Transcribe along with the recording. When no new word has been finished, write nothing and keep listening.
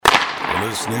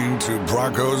listening to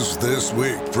Broncos This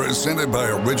Week, presented by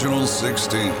Original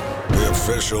 16, the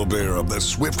official beer of the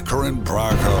Swift Current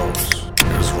Broncos.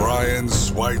 Here's Ryan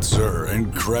Schweitzer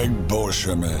and Craig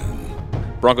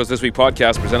Boschman. Broncos This Week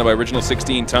podcast presented by Original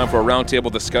 16. Time for a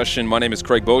roundtable discussion. My name is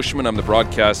Craig Boschman. I'm the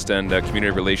broadcast and community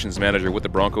relations manager with the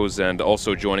Broncos, and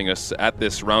also joining us at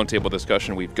this roundtable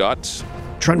discussion, we've got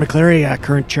Trent McCleary,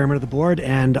 current chairman of the board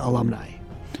and alumni.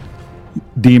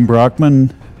 Dean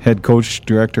Brockman, head coach,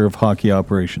 director of hockey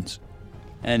operations.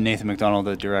 And Nathan McDonald,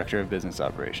 the director of business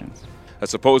operations. I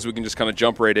suppose we can just kind of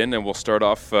jump right in, and we'll start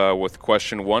off with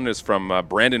question one is from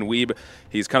Brandon Weeb.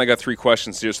 He's kind of got three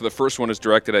questions here. So the first one is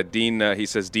directed at Dean. He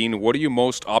says, Dean, what are you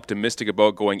most optimistic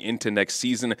about going into next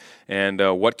season, and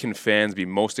what can fans be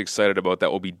most excited about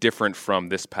that will be different from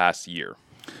this past year?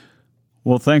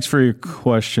 Well, thanks for your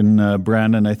question,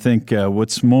 Brandon. I think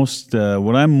what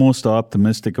I'm most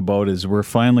optimistic about is we're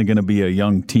finally going to be a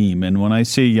young team. And when I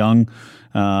say young,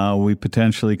 we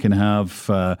potentially can have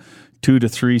 2 to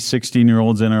 3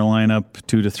 16-year-olds in our lineup,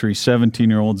 2 to 3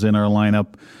 17-year-olds in our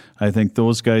lineup. I think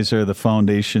those guys are the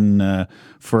foundation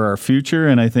for our future,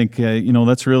 and I think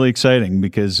that's really exciting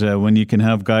because when you can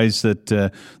have guys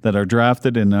that are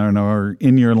drafted and are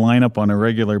in your lineup on a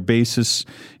regular basis,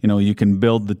 you can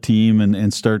build the team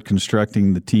and start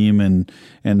constructing the team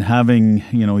and having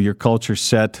your culture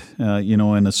set in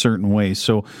a certain way.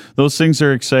 So those things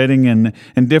are exciting,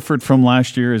 and different from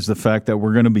last year is the fact that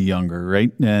we're going to be younger,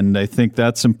 right? And I think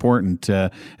that's important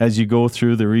as you go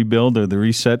through the rebuild or the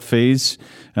reset phase.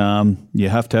 You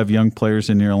have to have young players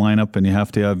in your lineup, and you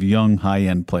have to have young,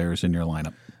 high-end players in your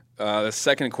lineup. The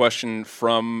second question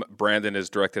from Brandon is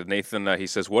directed at Nathan. He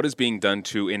says, what is being done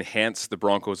to enhance the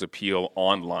Broncos' appeal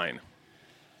online?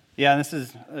 Yeah, this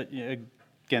is,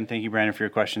 again, thank you, Brandon, for your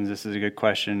questions. This is a good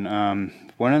question.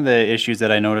 One of the issues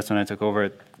that I noticed when I took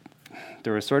over,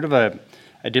 there was sort of a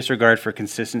disregard for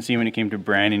consistency when it came to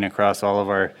branding across all of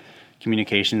our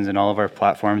communications and all of our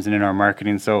platforms and in our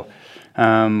marketing. So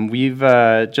we've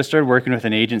just started working with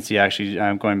an agency, actually,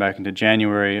 going back into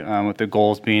January, with the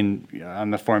goals being on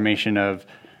the formation of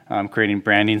creating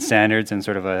branding standards and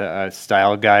sort of a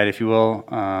style guide, if you will.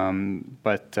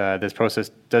 But this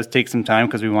process does take some time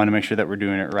because we want to make sure that we're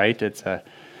doing it right. It's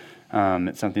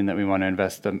something that we want to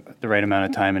invest the right amount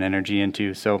of time and energy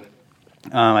into. So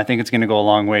I think it's going to go a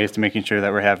long ways to making sure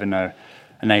that we're having a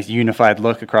nice unified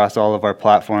look across all of our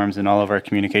platforms and all of our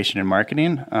communication and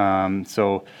marketing.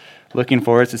 So looking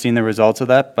forward to seeing the results of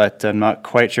that, but I'm not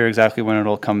quite sure exactly when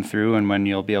it'll come through and when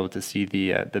you'll be able to see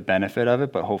the benefit of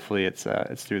it, but hopefully it's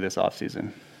through this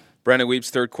offseason. Brandon Weeb's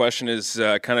third question is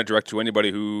kind of direct to anybody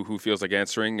who feels like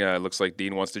answering. It looks like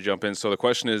Dean wants to jump in. So the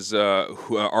question is,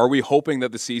 are we hoping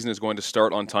that the season is going to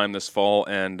start on time this fall,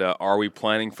 and are we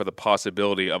planning for the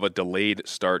possibility of a delayed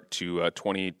start to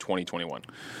 2020-21?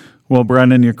 Well,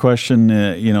 Brandon, your question,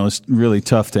 is really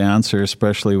tough to answer,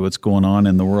 especially what's going on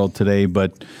in the world today.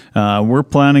 But we're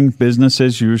planning business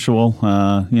as usual.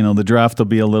 The draft will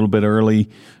be a little bit early,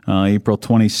 April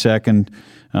 22nd.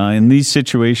 In these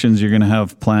situations, you're going to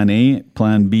have Plan A,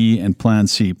 Plan B, and Plan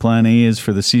C. Plan A is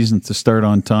for the season to start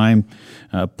on time.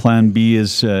 Plan B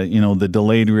is, the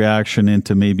delayed reaction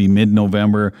into maybe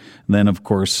mid-November. Then, of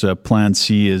course, Plan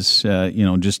C is,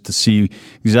 just to see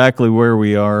exactly where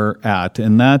we are at.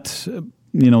 And that,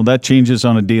 that changes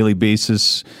on a daily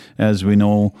basis, as we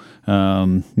know,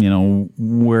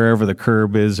 wherever the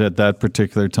curve is at that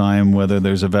particular time, whether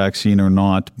there's a vaccine or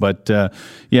not. But,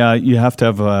 you have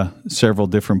to have several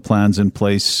different plans in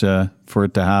place for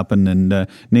it to happen. And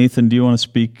Nathan, do you want to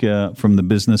speak from the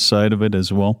business side of it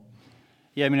as well?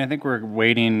 Yeah, I think we're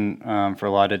waiting for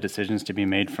a lot of decisions to be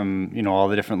made from, all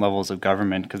the different levels of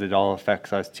government because it all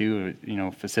affects us too,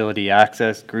 facility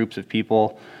access, groups of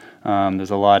people.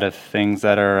 There's a lot of things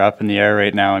that are up in the air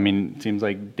right now. It seems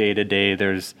like day to day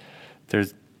there's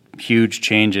huge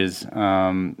changes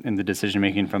in the decision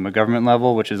making from the government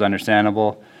level, which is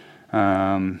understandable.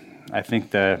 I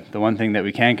think the one thing that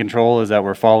we can control is that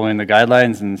we're following the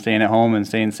guidelines and staying at home and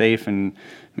staying safe and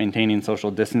maintaining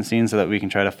social distancing so that we can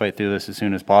try to fight through this as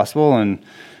soon as possible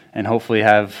and hopefully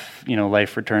have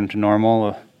life return to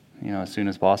normal as soon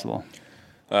as possible.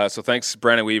 So thanks,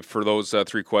 Brandon Weeb, for those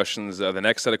three questions. The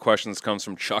next set of questions comes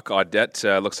from Chuck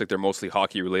Audette. Looks like they're mostly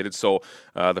hockey related. So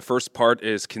the first part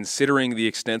is, considering the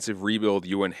extensive rebuild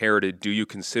you inherited, do you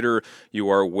consider you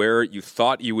are where you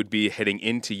thought you would be heading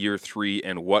into year 3,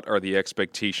 and what are the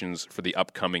expectations for the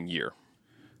upcoming year?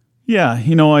 Yeah,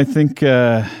 I think,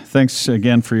 thanks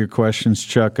again for your questions,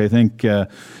 Chuck. I think,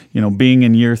 being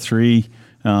in year 3,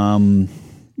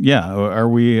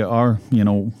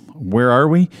 where are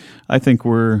we? I think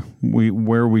we're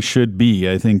where we should be.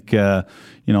 I think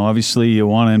obviously you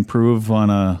want to improve on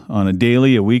a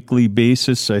daily, a weekly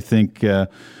basis. I think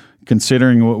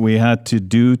considering what we had to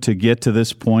do to get to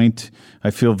this point,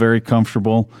 I feel very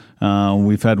comfortable.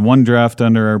 We've had one draft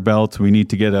under our belt. We need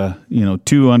to get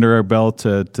two under our belt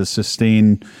to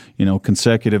sustain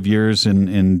consecutive years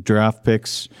in draft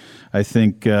picks. I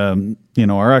think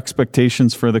our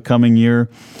expectations for the coming year,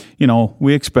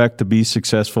 we expect to be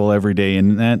successful every day,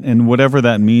 and whatever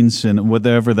that means and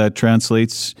whatever that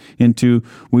translates into,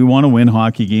 we want to win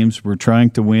hockey games. We're trying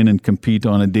to win and compete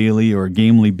on a daily or a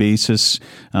gamely basis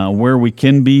where we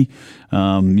can be.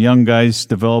 Young guys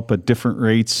develop at different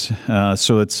rates,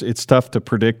 so it's tough to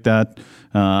predict that.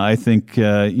 I think,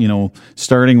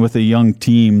 starting with a young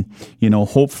team,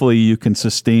 hopefully you can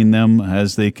sustain them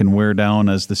as they can wear down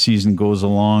as the season goes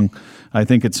along. I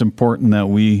think it's important that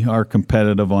we are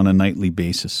competitive on a nightly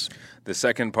basis. The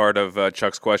second part of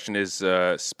Chuck's question is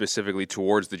specifically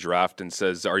towards the draft and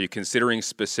says, are you considering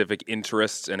specific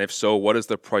interests? And if so, what is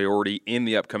the priority in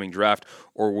the upcoming draft?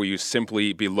 Or will you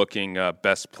simply be looking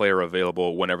best player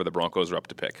available whenever the Broncos are up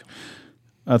to pick?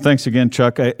 Thanks again,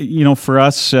 Chuck. For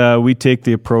us, we take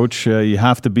the approach you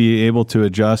have to be able to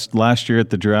adjust. Last year at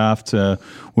the draft,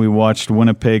 we watched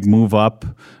Winnipeg move up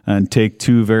and take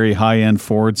two very high-end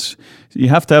forwards. You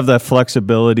have to have that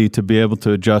flexibility to be able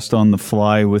to adjust on the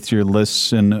fly with your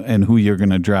lists and who you're going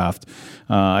to draft.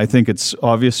 I think it's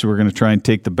obvious we're going to try and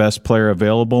take the best player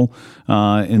available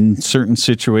in certain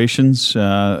situations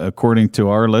according to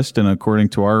our list and according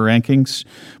to our rankings.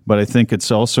 But I think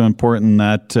it's also important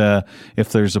that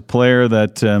if there's a player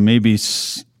that maybe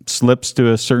slips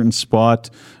to a certain spot.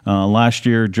 Last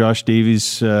year, Josh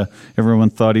Davies, everyone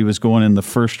thought he was going in the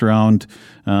first round.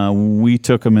 We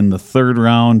took him in the third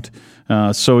round.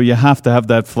 So you have to have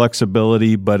that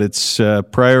flexibility, but its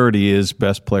priority is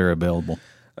best player available.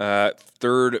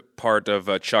 Third part of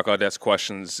Chuck Audette's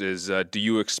questions is, do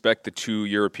you expect the two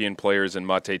European players in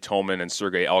Mate Toman and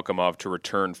Sergei Alkimov to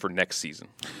return for next season?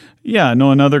 Yeah,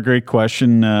 no, another great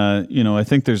question. I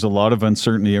think there's a lot of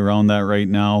uncertainty around that right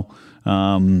now.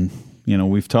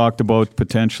 We've talked about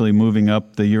potentially moving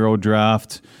up the Euro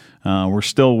draft. We're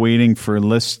still waiting for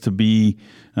lists to be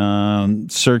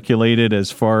circulated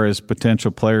as far as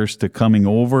potential players to coming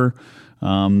over.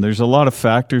 There's a lot of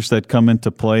factors that come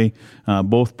into play.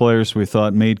 Both players we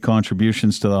thought made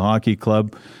contributions to the hockey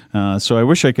club. So I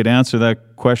wish I could answer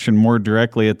that question more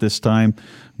directly at this time.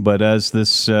 But as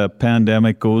this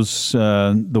pandemic goes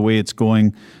the way it's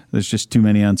going, there's just too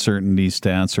many uncertainties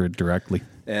to answer it directly.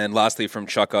 And lastly, from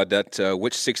Chuck Audette,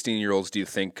 which 16-year-olds do you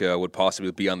think would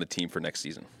possibly be on the team for next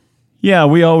season? Yeah,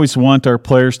 we always want our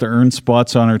players to earn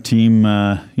spots on our team.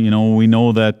 We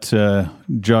know that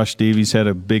Josh Davies had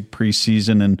a big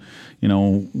preseason,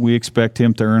 and we expect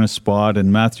him to earn a spot.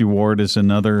 And Matthew Ward is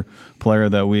another player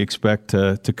that we expect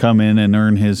to come in and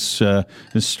earn his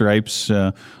stripes.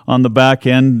 On the back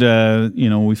end,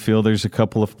 we feel there's a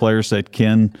couple of players that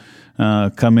can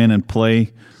come in and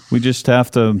play. We just have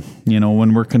to,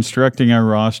 when we're constructing our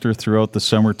roster throughout the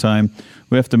summertime,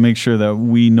 we have to make sure that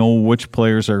we know which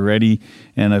players are ready.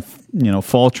 And if,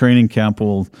 fall training camp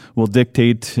will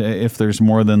dictate if there's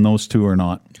more than those two or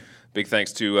not. Big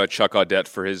thanks to Chuck Audette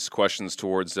for his questions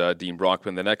towards Dean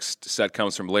Brockman. The next set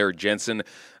comes from Larry Jensen.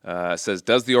 Says,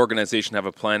 does the organization have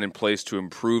a plan in place to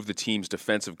improve the team's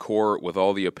defensive core with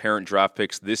all the apparent draft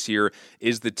picks this year?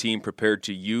 Is the team prepared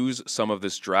to use some of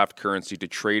this draft currency to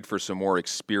trade for some more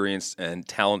experienced and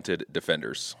talented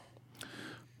defenders?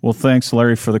 Well, thanks,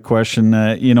 Larry, for the question.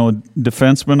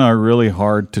 Defensemen are really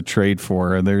hard to trade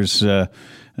for. There's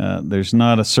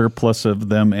not a surplus of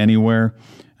them anywhere.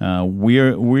 We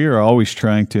are always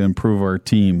trying to improve our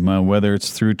team, whether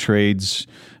it's through trades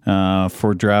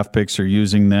for draft picks or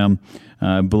using them.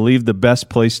 I believe the best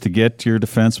place to get your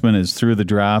defensemen is through the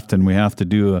draft, and we have to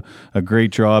do a great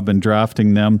job in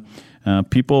drafting them.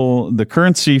 The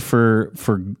currency for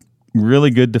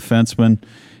really good defensemen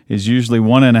is usually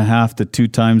 1.5 to 2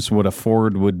 times what a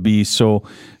forward would be. So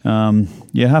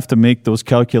you have to make those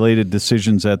calculated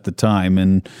decisions at the time.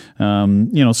 And,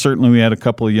 certainly we had a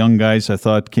couple of young guys I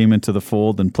thought came into the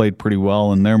fold and played pretty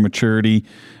well, and their maturity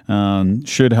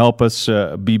should help us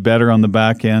be better on the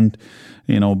back end.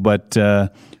 But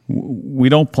we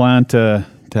don't plan to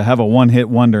have a one-hit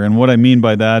wonder. And what I mean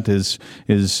by that is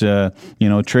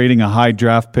trading a high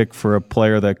draft pick for a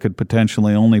player that could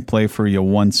potentially only play for you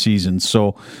one season.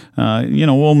 So,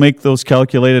 we'll make those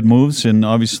calculated moves, and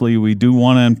obviously we do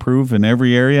want to improve in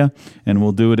every area, and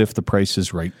we'll do it if the price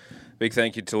is right. Big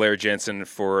thank you to Larry Jensen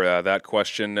for that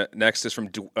question. Next is from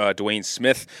Dwayne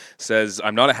Smith. Says,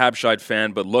 I'm not a Habscheid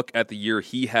fan, but look at the year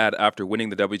he had after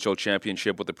winning the WHL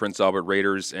championship with the Prince Albert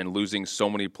Raiders and losing so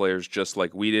many players just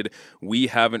like we did. We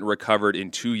haven't recovered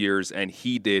in 2 years, and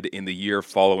he did in the year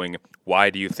following. Why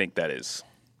do you think that is?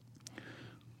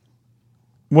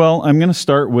 Well, I'm going to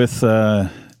start with,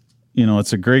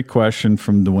 it's a great question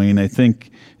from Dwayne. I think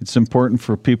it's important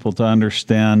for people to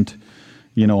understand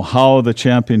how the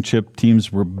championship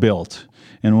teams were built.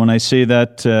 And when I say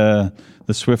that,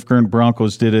 the Swift Current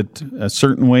Broncos did it a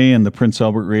certain way and the Prince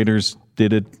Albert Raiders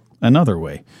did it another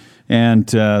way. And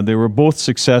they were both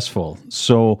successful.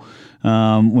 So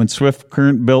when Swift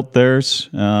Current built theirs,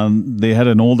 they had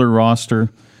an older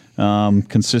roster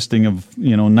consisting of,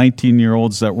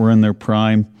 19-year-olds that were in their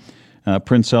prime.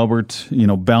 Prince Albert,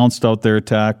 balanced out their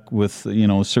attack with,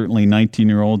 certainly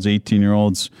 19-year-olds,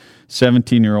 18-year-olds,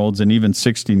 17-year-olds, and even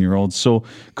 16-year-olds. So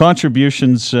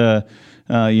contributions,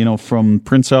 from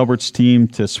Prince Albert's team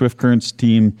to Swift Current's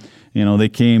team, they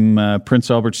came, Prince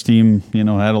Albert's team,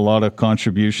 had a lot of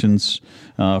contributions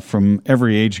from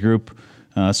every age group.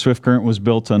 Swift Current was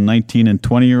built on 19 and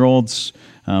 20-year-olds,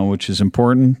 which is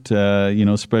important,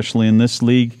 especially in this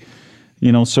league.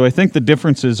 So I think the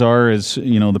differences are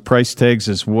the price tags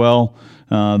as well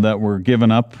that were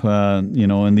given up.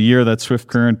 In the year that Swift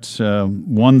Current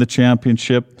won the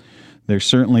championship, there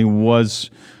certainly was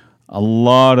a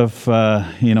lot of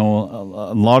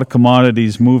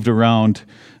commodities moved around,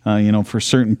 for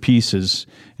certain pieces.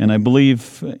 And I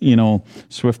believe,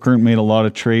 Swift Current made a lot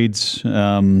of trades,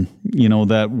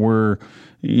 that were,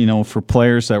 for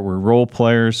players that were role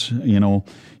players.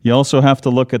 You also have to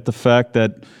look at the fact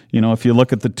that, if you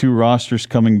look at the two rosters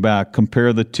coming back,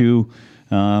 compare the two,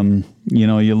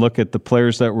 you look at the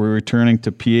players that were returning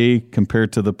to PA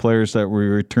compared to the players that were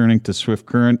returning to Swift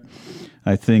Current.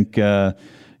 I think,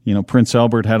 Prince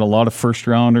Albert had a lot of first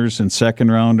rounders and second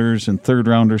rounders and third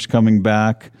rounders coming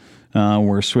back,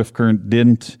 where Swift Current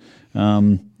didn't.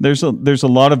 There's a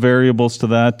lot of variables to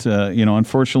that.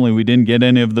 Unfortunately, we didn't get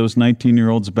any of those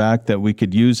 19-year-olds back that we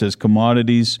could use as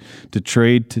commodities to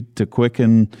trade to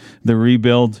quicken the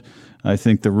rebuild. I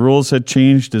think the rules had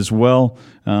changed as well,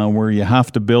 where you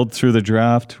have to build through the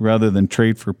draft rather than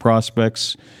trade for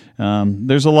prospects.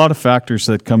 There's a lot of factors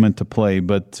that come into play,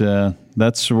 but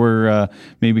that's where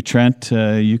maybe Trent,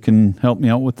 you can help me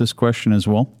out with this question as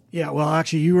well. Yeah, well,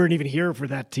 actually, you weren't even here for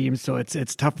that team, so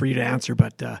it's tough for you to answer.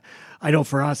 But I know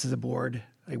for us as a board,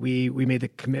 we made the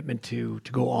commitment to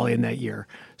go all in that year.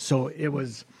 So it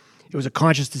was a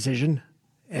conscious decision,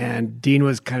 and Dean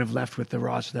was kind of left with the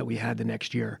roster that we had the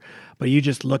next year. But you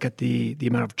just look at the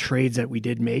amount of trades that we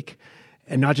did make,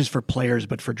 and not just for players,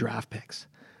 but for draft picks.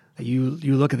 You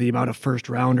look at the amount of first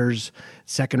rounders,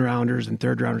 second rounders, and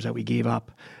third rounders that we gave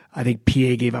up. I think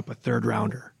PA gave up a third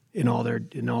rounder in all their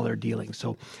dealings.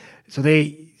 So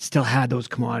they still had those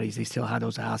commodities. They still had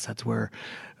those assets where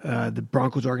the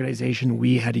Broncos organization,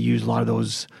 we had to use a lot of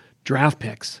those draft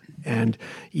picks. And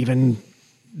even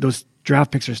those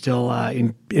draft picks are still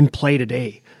in play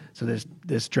today. So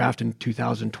this draft in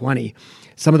 2020,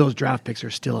 some of those draft picks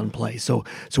are still in play. So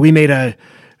we made a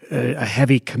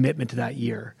heavy commitment to that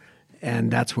year.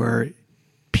 And that's where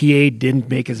PA didn't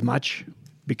make as much,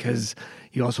 because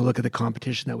you also look at the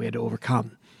competition that we had to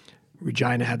overcome.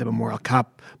 Regina had the Memorial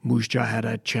Cup. Moose Jaw had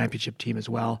a championship team as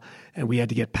well, and we had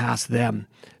to get past them.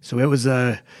 So it was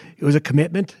a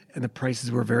commitment, and the prices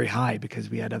were very high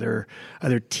because we had other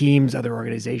teams, other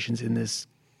organizations in this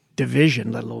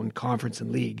division, let alone conference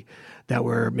and league, that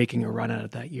were making a run at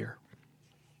it that year.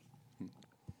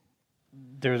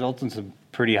 There was also some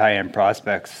pretty high-end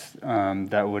prospects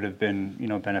that would have been,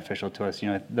 beneficial to us.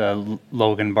 The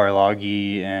Logan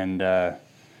Barloghi and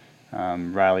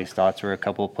Riley Stotts were a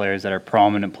couple of players that are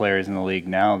prominent players in the league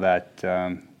now that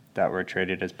were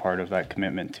traded as part of that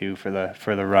commitment too for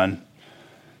the run.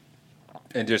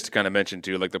 And just to kind of mention,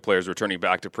 too, like the players returning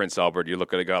back to Prince Albert, you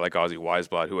look at a guy like Ozzy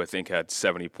Weisblad, who I think had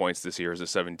 70 points this year as a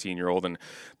 17-year-old, and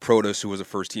Protus, who was a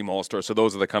first-team All-Star. So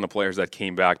those are the kind of players that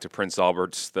came back to Prince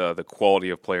Albert, the quality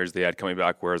of players they had coming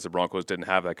back, whereas the Broncos didn't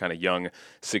have that kind of young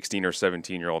 16 or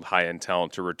 17-year-old high-end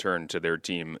talent to return to their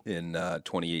team in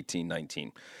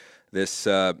 2018-19. This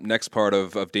next part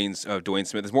of Dwayne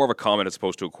Smith is more of a comment as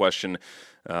opposed to a question.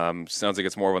 Sounds like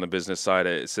it's more on the business side.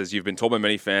 It says, you've been told by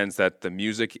many fans that the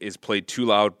music is played too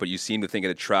loud, but you seem to think it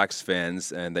attracts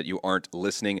fans and that you aren't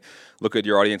listening. Look at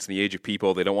your audience and the age of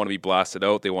people. They don't want to be blasted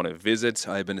out. They want to visit.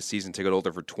 I've been a season ticket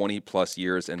holder for 20 plus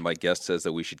years, and my guest says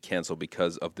that we should cancel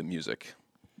because of the music.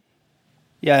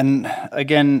 Yeah, and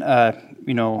again,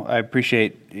 I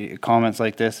appreciate comments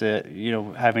like this.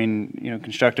 Having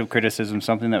constructive criticism,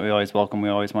 something that we always welcome. We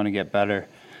always want to get better.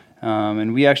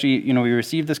 And we actually, we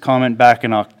received this comment back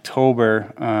in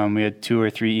October. We had 2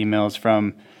 or 3 emails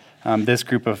from this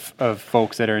group of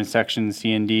folks that are in Section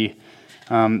C and D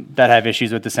that have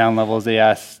issues with the sound levels. They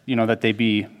asked, that they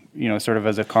be, sort of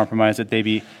as a compromise, that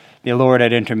they lowered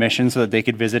at intermission so that they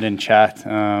could visit and chat.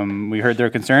 We heard their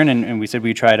concern, and we said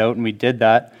we tried out, and we did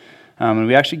that. And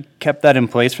we actually kept that in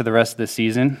place for the rest of the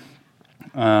season.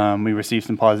 We received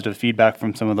some positive feedback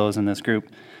from some of those in this group.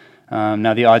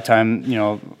 Now, the odd time,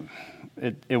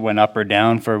 it went up or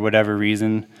down for whatever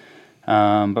reason.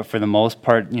 But for the most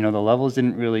part, the levels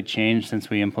didn't really change since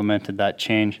we implemented that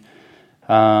change.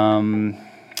 And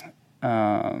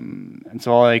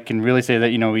so all I can really say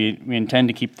that, we intend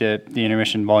to keep the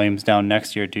intermission volumes down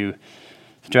next year to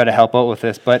try to help out with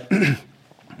this. But,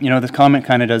 this comment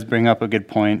kind of does bring up a good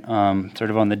point, sort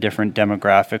of on the different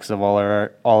demographics of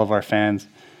all of our fans.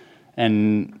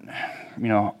 And,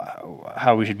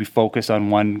 how we should be focused on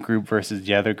one group versus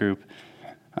the other group.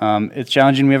 It's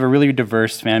challenging. We have a really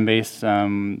diverse fan base.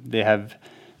 They have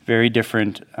very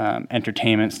different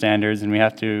entertainment standards, and we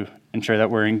have to ensure that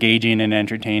we're engaging and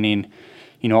entertaining,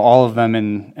 all of them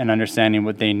and understanding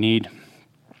what they need.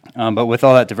 But with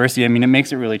all that diversity, it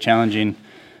makes it really challenging,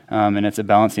 and it's a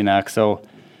balancing act. So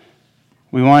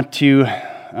we want to,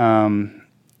 while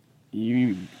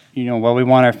we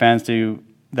want our fans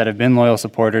that have been loyal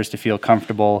supporters to feel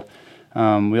comfortable,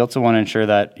 we also want to ensure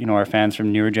that our fans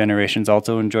from newer generations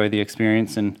also enjoy the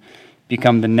experience and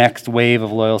become the next wave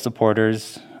of loyal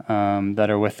supporters that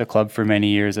are with the club for many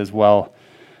years as well.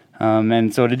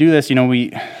 And so to do this,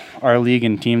 our league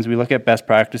and teams, we look at best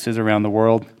practices around the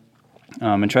world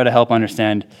and try to help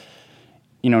understand,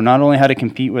 not only how to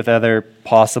compete with other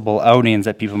possible outings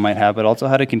that people might have, but also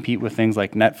how to compete with things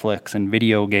like Netflix and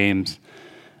video games.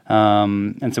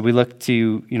 And so we look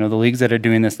to, the leagues that are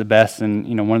doing this the best. And,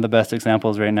 one of the best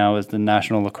examples right now is the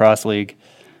National Lacrosse League,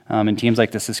 and teams like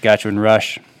the Saskatchewan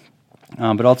Rush,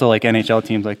 but also like NHL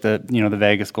teams like the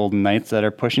Vegas Golden Knights that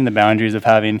are pushing the boundaries of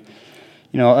having,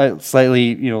 a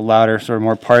slightly, louder, sort of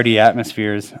more party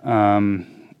atmospheres.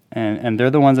 And they're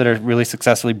the ones that are really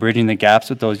successfully bridging the gaps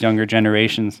with those younger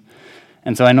generations.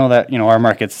 And so I know that, our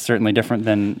market's certainly different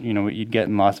than, what you'd get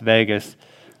in Las Vegas.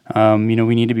 We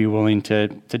need to be willing to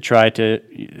try to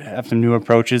have some new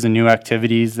approaches and new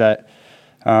activities that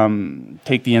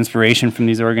take the inspiration from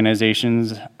these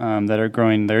organizations that are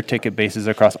growing their ticket bases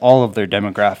across all of their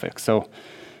demographics. So,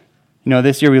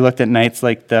 this year we looked at nights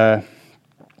like the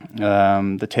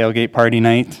tailgate party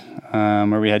night,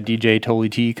 where we had DJ Toli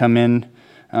T come in,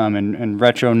 and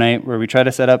retro night, where we try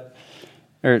to set up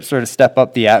or sort of step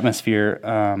up the atmosphere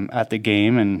at the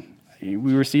game. And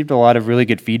we received a lot of really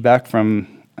good feedback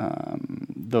from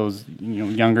those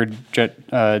younger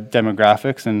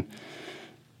demographics, and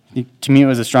to me it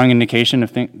was a strong indication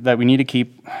of that we need to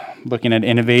keep looking at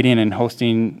innovating and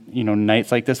hosting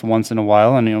nights like this once in a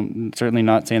while, and certainly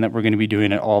not saying that we're going to be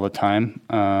doing it all the time,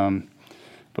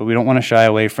 but we don't want to shy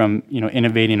away from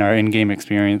innovating our in-game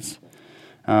experience.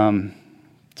 So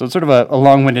it's sort of a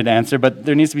long-winded answer, but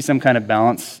there needs to be some kind of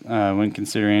balance when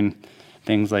considering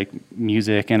things like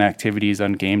music and activities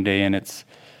on game day, and it's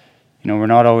we're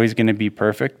not always going to be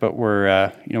perfect, but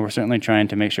we're certainly trying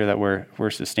to make sure that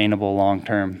we're sustainable long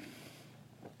term.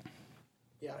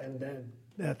 Yeah, and then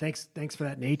thanks for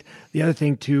that, Nate. The other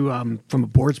thing too, from a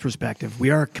board's perspective,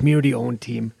 we are a community-owned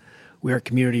team. We are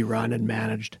community-run and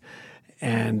managed,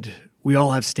 and we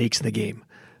all have stakes in the game.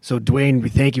 So, Dwayne, we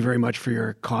thank you very much for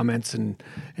your comments and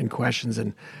questions.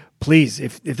 And please,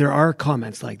 if there are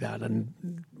comments like that,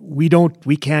 and we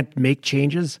can't make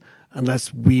changes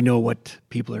unless we know what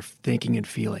people are thinking and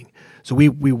feeling. So we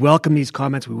welcome these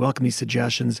comments, we welcome these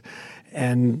suggestions,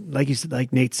 and like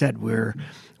Nate said,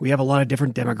 we have a lot of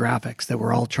different demographics that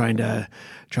we're all trying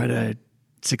to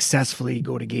successfully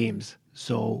go to games.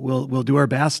 So we'll do our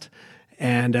best,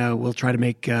 and we'll try to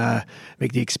make the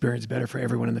experience better for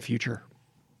everyone in the future.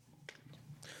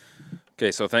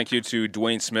 Okay, so thank you to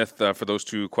Dwayne Smith for those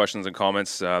 2 questions and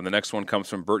comments. The next one comes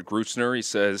from Bert Grutzner. He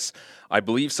says, I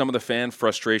believe some of the fan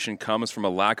frustration comes from a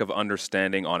lack of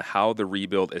understanding on how the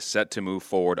rebuild is set to move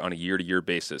forward on a year-to-year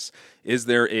basis. Is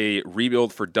there a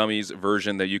Rebuild for Dummies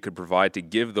version that you could provide to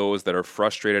give those that are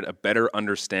frustrated a better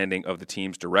understanding of the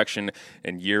team's direction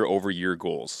and year-over-year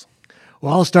goals?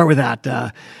 Well, I'll start with that.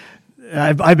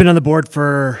 I've been on the board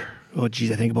for, I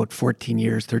think about 13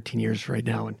 years right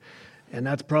now, and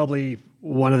that's probably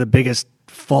one of the biggest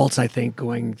faults, I think,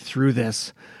 going through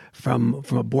this from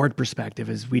a board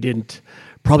perspective is we didn't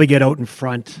probably get out in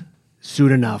front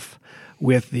soon enough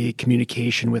with the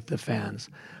communication with the fans.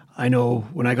 I know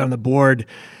when I got on the board,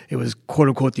 it was quote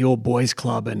unquote the old boys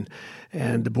club,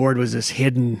 and the board was this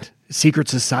hidden secret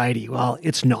society. Well,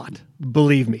 it's not.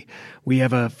 Believe me, we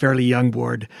have a fairly young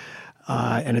board,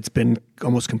 and it's been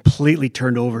almost completely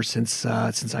turned over since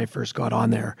I first got on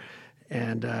there.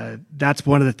 And that's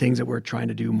one of the things that we're trying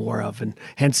to do more of, and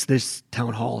hence this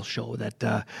town hall show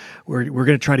that we're going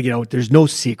to try to get out. There's no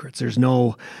secrets. There's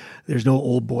no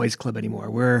old boys club anymore.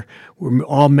 We're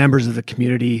all members of the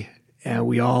community, and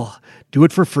we all do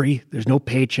it for free. There's no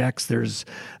paychecks.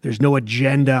 There's no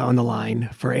agenda on the line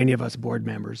for any of us board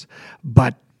members.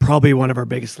 But probably one of our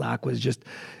biggest lack was just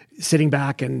sitting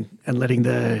back and letting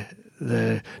the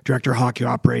director of hockey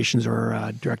operations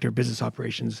or director of business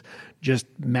operations just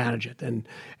manage it. And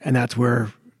that's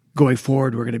where going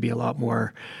forward, we're going to be a lot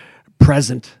more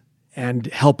present and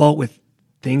help out with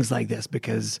things like this,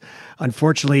 because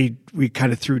unfortunately we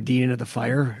kind of threw Dean into the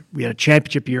fire. We had a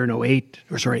championship year in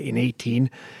 18,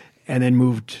 and then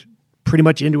moved pretty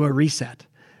much into a reset.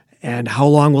 And how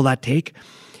long will that take?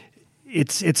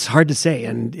 It's hard to say.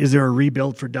 And is there a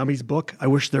rebuild for dummies book? I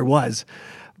wish there was,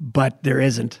 but there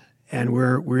isn't. And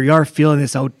we are feeling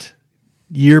this out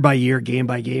year by year, game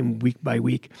by game, week by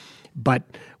week. But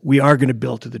we are going to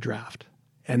build to the draft.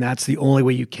 And that's the only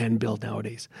way you can build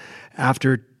nowadays.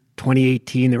 After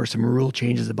 2018, there were some rule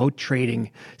changes about trading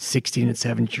 16 and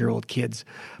 17-year-old kids,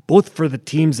 both for the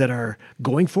teams that are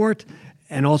going for it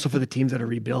and also for the teams that are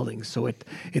rebuilding. So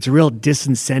it's a real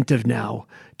disincentive now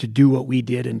to do what we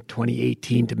did in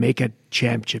 2018 to make a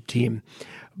championship team.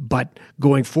 But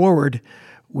going forward,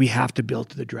 we have to build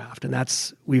to the draft. And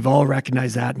we've all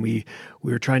recognized that, and we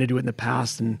were trying to do it in the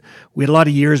past. And we had a lot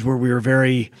of years where we were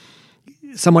very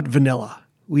somewhat vanilla.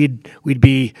 We'd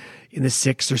be in the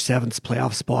 6th or 7th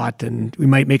playoff spot, and we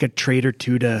might make a trade or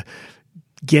two to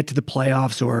get to the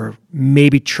playoffs or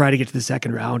maybe try to get to the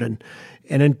second round. And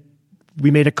then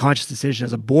we made a conscious decision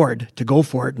as a board to go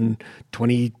for it in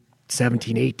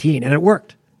 2017-18, and it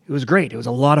worked. It was great. It was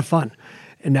a lot of fun.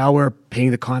 And now we're paying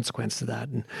the consequence to that.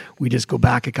 And we just go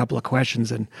back a couple of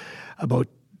questions and about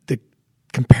the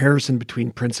comparison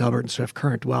between Prince Albert and Swift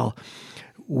Current. Well,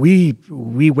 we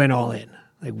went all in.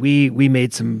 Like we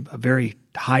made a very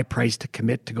high price to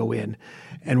commit to go in,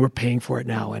 and we're paying for it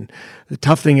now. And the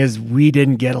tough thing is we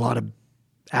didn't get a lot of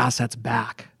assets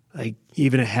back, like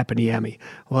even a Heponiemi.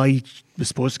 Well, he was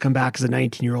supposed to come back as a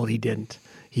 19-year-old. He didn't.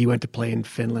 He went to play in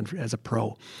Finland as a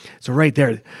pro. So right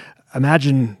there,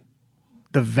 imagine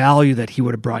the value that he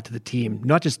would have brought to the team,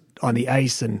 not just on the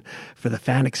ice and for the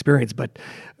fan experience, but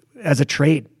as a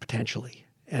trade potentially.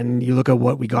 And you look at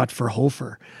what we got for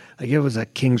Hofer, like it was a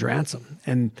king's ransom.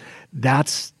 And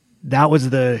that was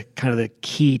the kind of the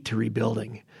key to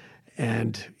rebuilding.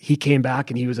 And he came back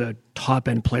and he was a top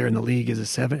end player in the league as an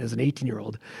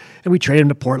 18-year-old. And we traded him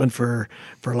to Portland for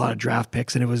a lot of draft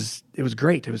picks. And it was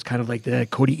great. It was kind of like the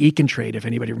Cody Eakin trade, if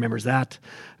anybody remembers that,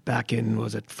 back in,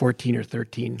 was it 14 or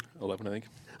 13? 11, I think.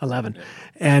 11. Yeah.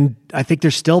 And I think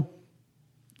there's still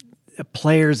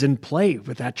players in play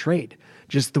with that trade,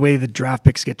 just the way the draft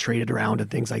picks get traded around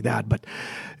and things like that. But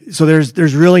so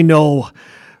there's really no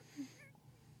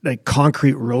like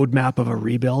concrete roadmap of a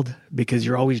rebuild, because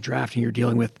you're always drafting. You're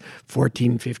dealing with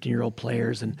 14, 15-year-old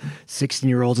players and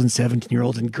 16-year-olds and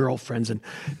 17-year-olds and girlfriends and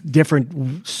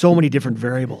so many different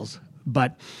variables.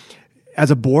 But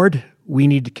as a board, we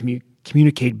need to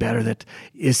communicate better that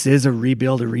this is a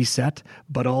rebuild, a reset,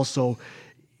 but also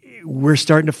we're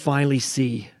starting to finally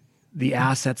see the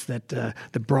assets that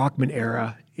the Brockman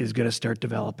era is going to start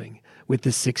developing with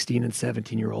the 16 and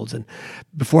 17-year-olds. And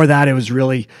before that, it was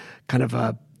really kind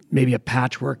of maybe a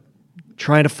patchwork,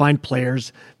 trying to find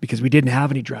players because we didn't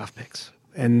have any draft picks.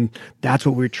 And that's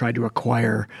what we tried to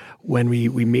acquire when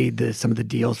we made some of the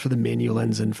deals for the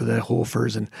Minulans and for the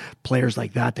Hofers and players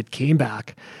like that came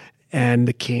back, and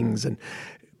the Kings. And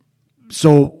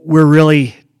so we're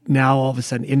really now all of a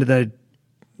sudden into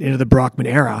the Brockman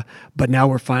era, but now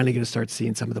we're finally going to start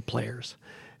seeing some of the players.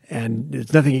 And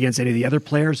it's nothing against any of the other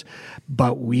players,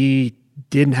 but we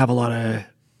didn't have a lot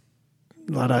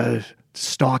of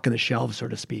stock in the shelves, so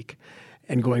to speak.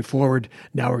 And going forward,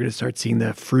 now we're going to start seeing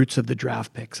the fruits of the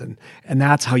draft picks, and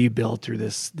that's how you build through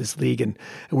this league. And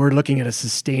we're looking at a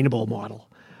sustainable model,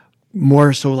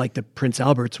 more so like the Prince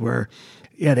Alberts, where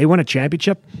they won a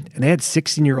championship and they had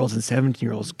 16-year-olds and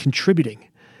 17-year-olds contributing.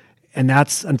 And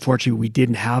that's, unfortunately, we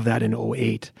didn't have that in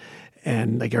 2008.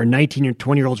 And like our 19 and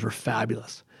 20-year-olds were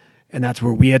fabulous. And that's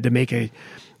where we had to make a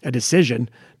decision.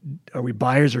 Are we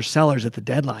buyers or sellers at the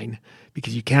deadline?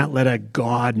 Because you can't let a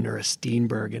Godin or a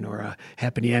Steenbergen or a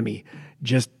Heponiemi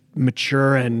just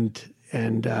mature and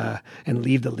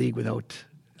leave the league without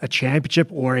a championship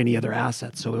or any other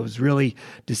asset. So it was really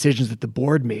decisions that the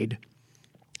board made.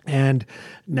 And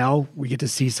now we get to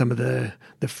see some of the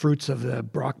fruits of the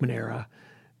Brockman era.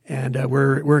 And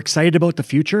we're excited about the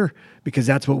future because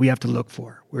that's what we have to look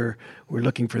for. We're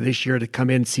looking for this year to come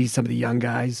in, see some of the young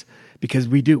guys, because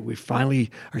we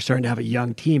finally are starting to have a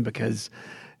young team, because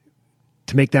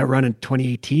to make that run in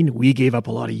 2018, we gave up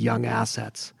a lot of young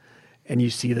assets. And you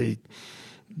see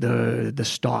the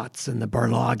Stotts and the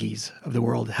Barlogis of the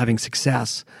world having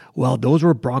success. Well, those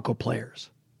were Bronco players.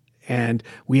 And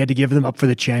we had to give them up for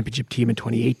the championship team in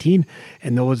 2018.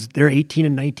 And they're 18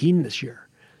 and 19 this year.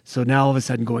 So now all of a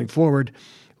sudden going forward,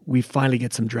 we finally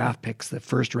get some draft picks, the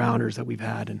first rounders that we've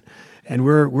had. And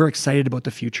we're excited about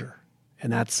the future.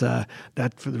 And that's that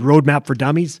for the roadmap for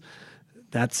dummies.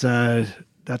 That's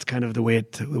kind of the way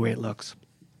it looks.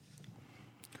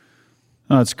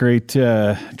 Oh, that's great,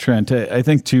 Trent. I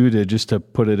think too, to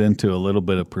put it into a little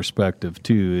bit of perspective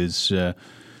too, is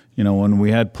when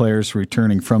we had players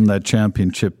returning from that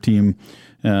championship team,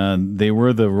 they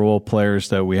were the role players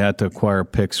that we had to acquire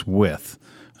picks with.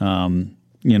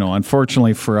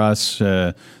 Unfortunately for us,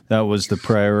 that was the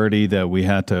priority, that we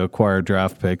had to acquire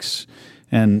draft picks.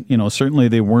 And, certainly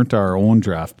they weren't our own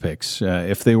draft picks.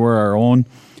 If they were our own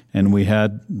and we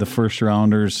had the first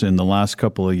rounders in the last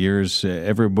couple of years,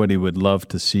 everybody would love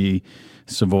to see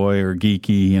Savoy or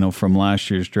Geeky, from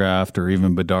last year's draft, or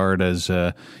even Bedard as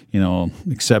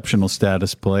exceptional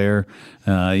status player.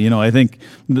 I think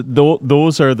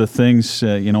those are the things,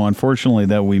 unfortunately,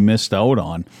 that we missed out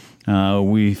on.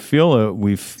 We feel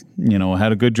we've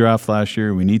had a good draft last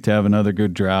year. We need to have another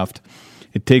good draft.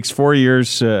 It takes 4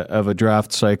 years of a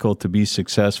draft cycle to be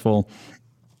successful.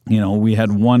 We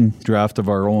had one draft of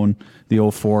our own, the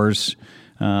 04s.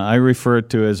 I refer it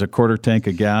to as a quarter tank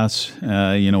of gas.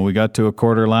 We got to a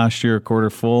quarter last year, a quarter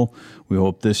full. We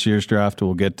hope this year's draft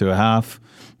will get to a half.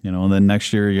 And then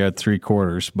next year you had 3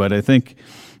 quarters. But I think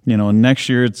next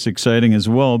year it's exciting as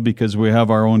well, because we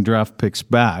have our own draft picks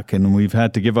back, and we've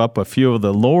had to give up a few of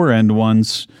the lower end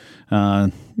ones,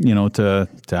 to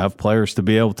have players to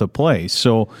be able to play.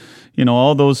 So,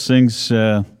 all those things,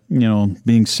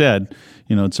 being said,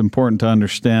 it's important to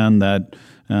understand that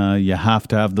you have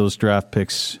to have those draft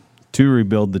picks to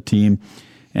rebuild the team.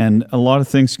 And a lot of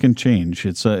things can change.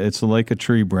 It's like a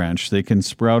tree branch. They can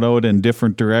sprout out in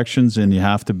different directions, and you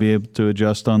have to be able to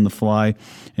adjust on the fly,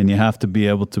 and you have to be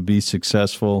able to be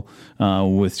successful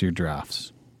with your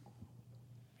drafts.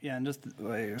 Yeah, and just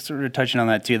sort of touching on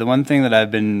that too, the one thing that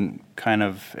I've been kind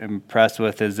of impressed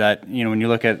with is that, when you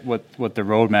look at what the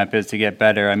roadmap is to get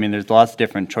better, I mean, there's lots of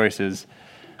different choices.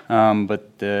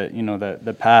 But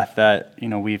the path that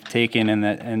we've taken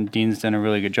and Dean's done a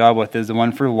really good job with is the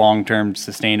one for long-term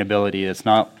sustainability. It's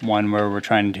not one where we're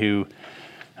trying to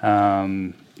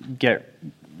get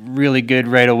really good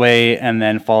right away and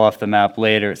then fall off the map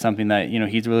later. It's something that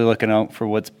he's really looking out for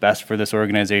what's best for this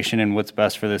organization and what's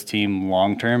best for this team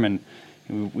long-term. And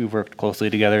we've worked closely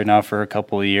together now for a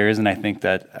couple of years, and I think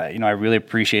that I really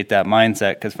appreciate that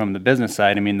mindset, because from the business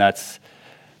side, I mean that's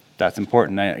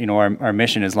important. Our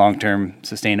mission is long-term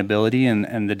sustainability,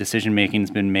 and the decision-making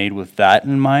has been made with that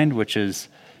in mind, which is,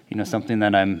 something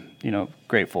that I'm,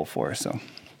 grateful for. So.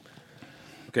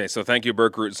 Okay, so thank you,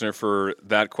 Burke Rutzner, for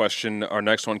that question. Our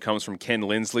next one comes from Ken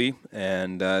Lindsley,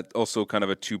 and also kind of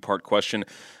a two-part question.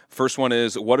 First one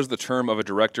is, what is the term of a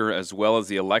director, as well as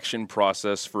the election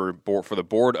process for the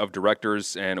board of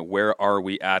directors, and where are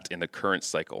we at in the current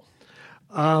cycle?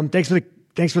 Thanks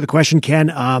for the question, Ken.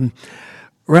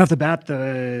 Right off the bat,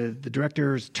 the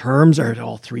directors' terms are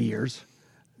all 3 years.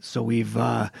 So we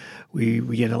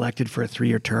get elected for a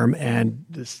 3-year term, and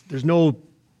there's no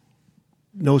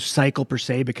cycle per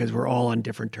se, because we're all on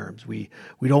different terms. We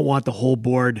don't want the whole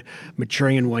board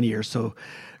maturing in 1 year. So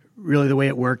really the way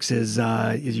it works is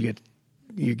you get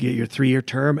your 3-year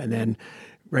term, and then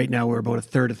right now we're about a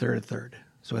third.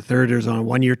 So a third is on a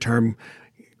 1-year term,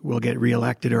 will get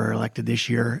reelected or elected this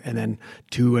year, and then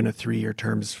 2 and a 3-year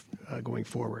terms going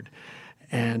forward.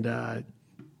 And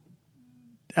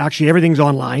actually everything's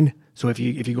online. So if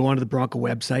you go onto the Bronco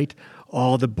website,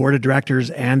 all the board of directors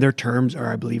and their terms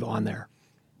are, I believe, on there.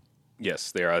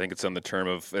 Yes, they are. I think it's on the term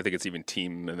of, I think it's even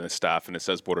team and the staff, and it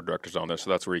says board of directors on there,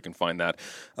 so that's where you can find that.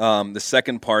 The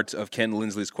second part of Ken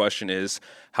Lindsley's question is,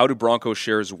 how do Bronco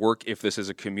shares work if this is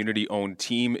a community-owned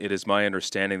team? It is my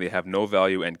understanding they have no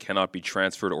value and cannot be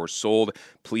transferred or sold.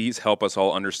 Please help us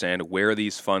all understand where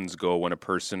these funds go when a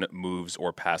person moves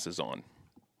or passes on.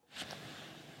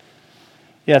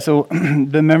 Yeah, so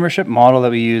the membership model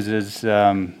that we use is,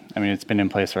 it's been in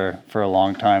place for a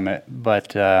long time,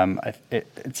 but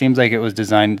it seems like it was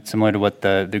designed similar to what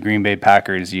the Green Bay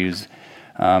Packers use.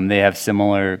 They have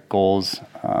similar goals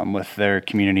with their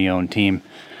community-owned team.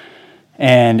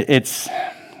 And it's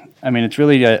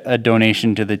really a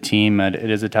donation to the team. It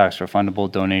is a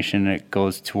tax-refundable donation. It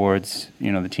goes towards,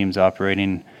 the team's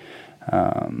operating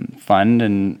fund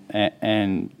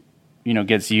and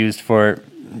gets used for,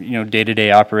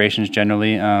 day-to-day operations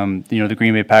generally. The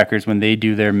Green Bay Packers, when they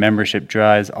do their membership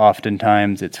drives,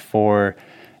 oftentimes it's for,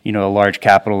 a large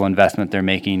capital investment they're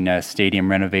making, a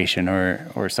stadium renovation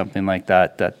or something like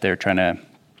that they're trying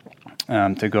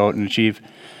to go out and achieve.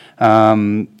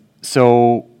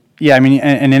 So, yeah,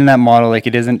 and in that model,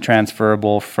 it isn't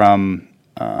transferable from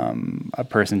a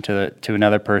person to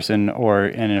another person,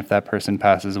 and if that person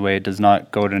passes away, it does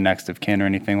not go to next of kin or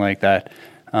anything like that.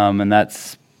 And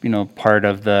that's, part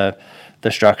of the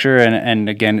structure. And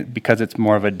again, because it's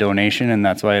more of a donation, and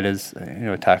that's why it is,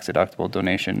 a tax-deductible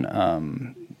donation,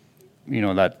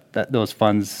 that those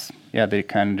funds, they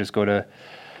kind of just go to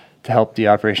help the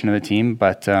operation of the team.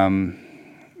 But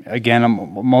again,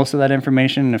 most of that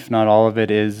information, if not all of it,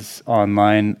 is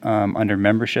online under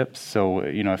memberships. So,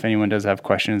 if anyone does have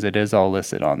questions, it is all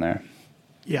listed on there.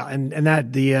 Yeah, and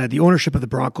that the ownership of the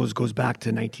Broncos goes back to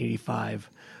 1985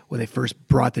 when they first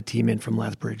brought the team in from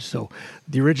Lethbridge. So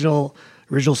the original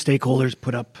stakeholders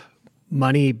put up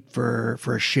money for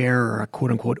a share or a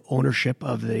quote unquote ownership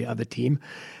of the team,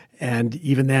 and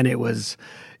even then it's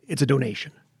a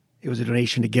donation. It was a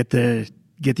donation to get the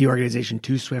organization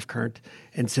to Swift Current,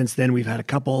 and since then we've had a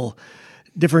couple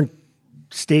different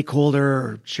stakeholder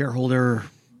or shareholder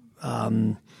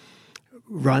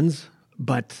runs,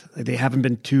 but they haven't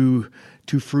been too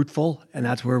fruitful, and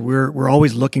that's where we're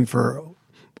always looking for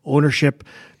ownership,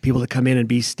 people to come in and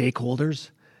be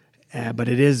stakeholders. But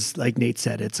it is, like Nate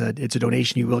said, it's a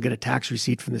donation. You will get a tax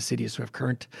receipt from the city of Swift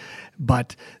Current,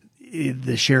 but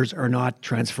the shares are not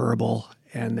transferable,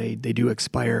 and they do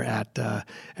expire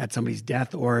at somebody's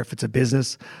death, or if it's a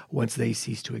business, once they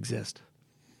cease to exist.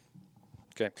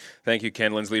 Okay. Thank you,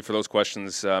 Ken Lindsley, for those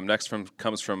questions. Next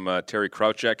comes from Terry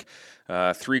Krawczyk.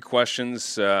 3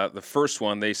 questions. The first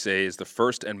one, they say, is the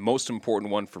first and most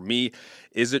important one for me.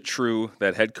 Is it true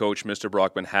that head coach Mr.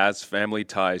 Brockman has family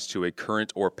ties to a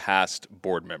current or past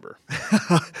board member?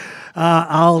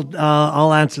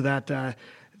 I'll answer that.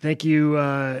 Thank you,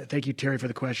 Terry, for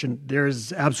the question.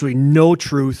 There's absolutely no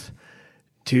truth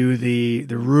to the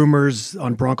rumors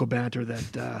on Bronco Banter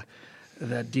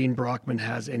that Dean Brockman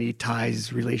has any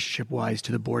ties relationship-wise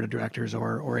to the board of directors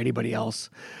or anybody else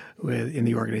in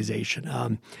the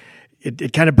organization.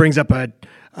 It kind of brings up a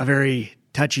very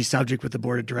touchy subject with the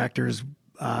board of directors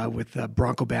with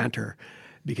Bronco Banter,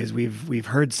 because we've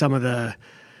heard some of the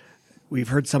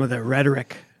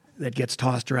rhetoric that gets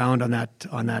tossed around on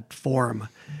that forum,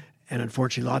 and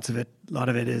unfortunately, a lot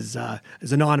of it is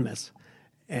anonymous,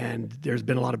 and there's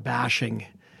been a lot of bashing,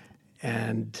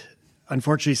 and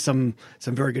unfortunately, some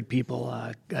very good people,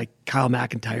 like Kyle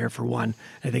McIntyre for one.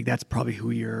 I think that's probably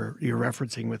who you're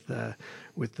referencing with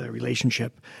the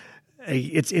relationship.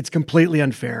 It's completely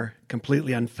unfair,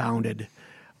 completely unfounded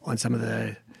on some of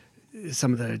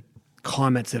the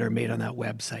comments that are made on that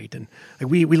website. And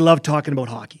we love talking about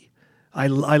hockey. I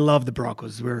love the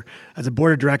Broncos. As a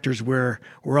board of directors, we're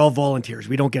all volunteers.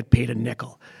 We don't get paid a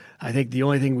nickel. I think the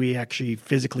only thing we actually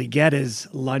physically get is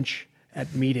lunch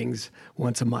at meetings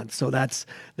once a month. So that's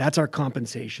our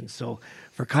compensation. So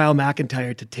for Kyle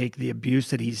McIntyre to take the abuse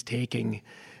that he's taking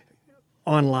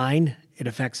online, it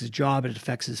affects his job, it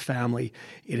affects his family.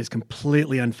 It is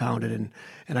completely unfounded.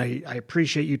 And I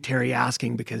appreciate you, Terry,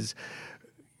 asking, because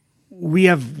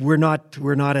we're not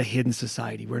a hidden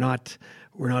society. We're not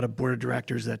a board of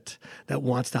directors that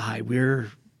wants to hide.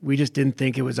 We just didn't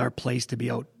think it was our place to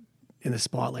be out in the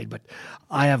spotlight, but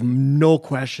I have no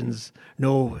questions,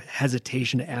 no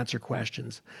hesitation to answer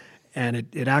questions. And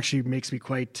it actually makes me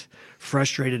quite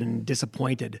frustrated and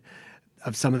disappointed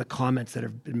of some of the comments that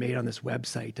have been made on this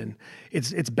website. And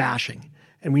it's bashing.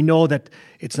 And we know that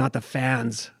it's not the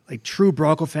fans, like true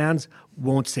Bronco fans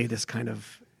won't say this kind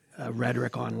of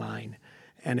rhetoric online.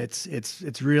 And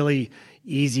it's really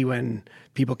easy when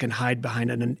people can hide behind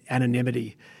an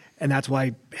anonymity. And hence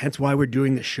why we're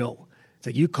doing this show. It's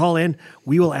like, you call in,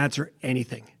 we will answer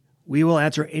anything. We will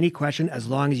answer any question as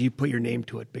long as you put your name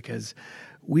to it, because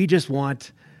we just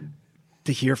want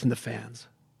to hear from the fans.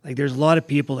 Like, there's a lot of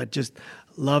people that just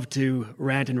love to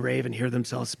rant and rave and hear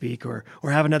themselves speak or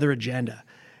have another agenda.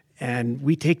 And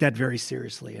we take that very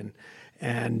seriously.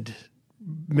 And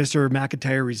Mr.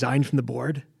 McIntyre resigned from the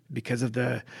board because of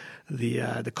the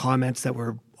comments that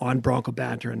were on Bronco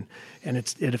Banter, and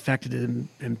it affected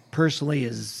him personally,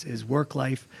 his work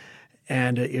life.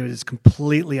 And it was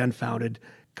completely unfounded,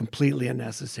 completely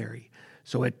unnecessary.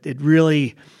 So it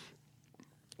really,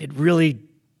 it really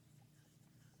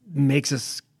makes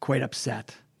us quite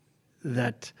upset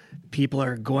that people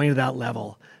are going to that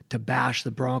level to bash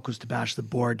the Broncos, to bash the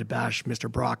board, to bash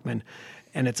Mr. Brockman,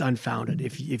 and it's unfounded.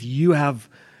 If you have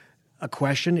a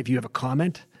question, if you have a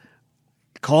comment,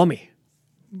 call me.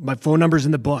 My phone number's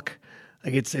in the book.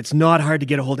 Like it's not hard to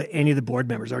get a hold of any of the board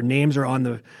members. Our names are on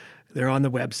the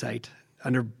website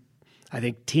under, I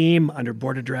think, team, under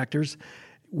board of directors.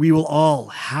 We will all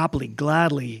happily,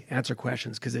 gladly answer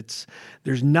questions because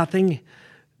there's nothing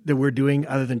that we're doing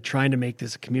other than trying to make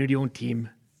this a community-owned team,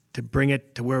 to bring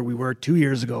it to where we were 2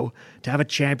 years ago, to have a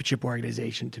championship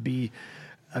organization, to be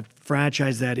a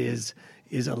franchise that is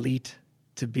elite,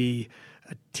 to be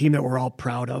a team that we're all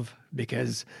proud of,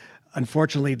 because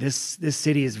unfortunately this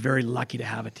city is very lucky to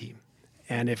have a team.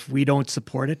 And if we don't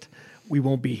support it, we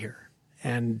won't be here.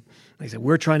 And like I said,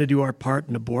 we're trying to do our part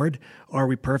in the board. Are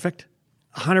we perfect?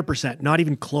 100%, not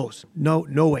even close. No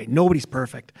way. Nobody's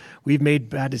perfect. We've made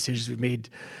bad decisions. We've made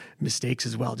mistakes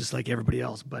as well, just like everybody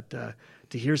else. But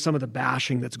to hear some of the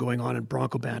bashing that's going on in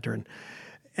Bronco banter,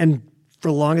 and for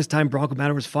the longest time, Bronco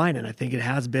banter was fine, and I think it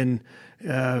has been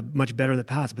much better in the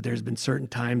past. But there's been certain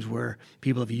times where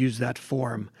people have used that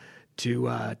forum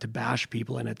to bash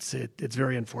people, and it's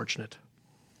very unfortunate.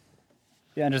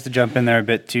 Yeah, and just to jump in there a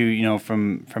bit too,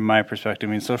 from my perspective,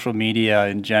 I mean, social media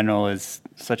in general is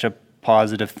such a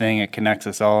positive thing. It connects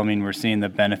us all. I mean, we're seeing the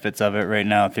benefits of it right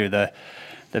now through the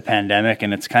pandemic,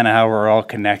 and it's kind of how we're all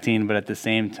connecting. But at the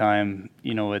same time,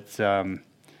 it's there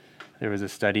was a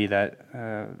study that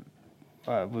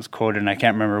was quoted, and I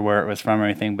can't remember where it was from or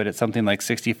anything, but it's something like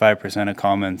 65% of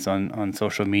comments on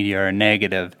social media are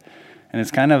negative, and it's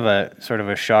kind of a sort of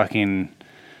a shocking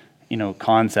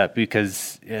concept,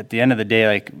 because at the end of the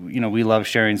day, we love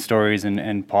sharing stories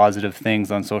and positive things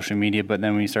on social media, but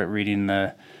then when you start reading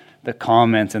the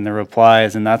comments and the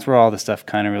replies, and that's where all the stuff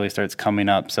kind of really starts coming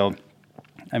up. So,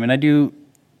 I mean, I do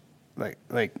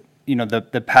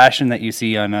the passion that you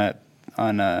see on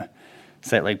a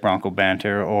site like Bronco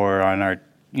Banter, or on our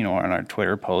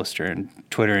Twitter post, or in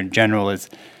Twitter in general, it's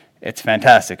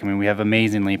fantastic. I mean, we have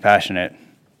amazingly passionate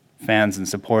fans and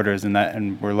supporters,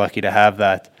 and we're lucky to have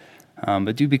that.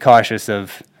 But do be cautious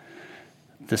of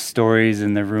the stories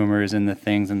and the rumors and the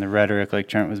things and the rhetoric, like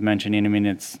Trent was mentioning. I mean,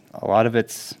 a lot of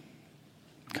it's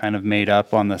kind of made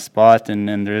up on the spot, and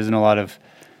there isn't a lot of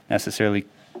necessarily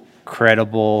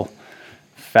credible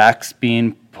facts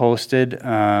being posted.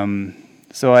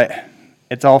 So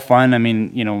it's all fun. I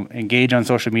mean, engage on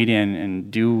social media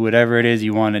and do whatever it is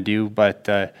you want to do, but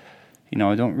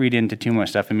don't read into too much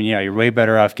stuff. I mean, yeah, you're way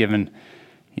better off giving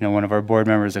one of our board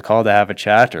members a call to have a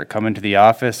chat, or come into the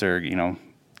office, or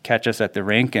catch us at the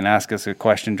rink and ask us a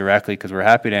question directly, because we're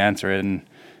happy to answer it. And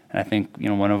I think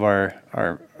one of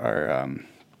our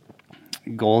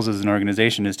goals as an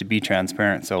organization is to be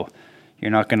transparent. So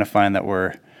you're not going to find that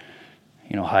we're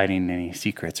hiding any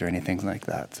secrets or anything like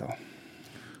that. So.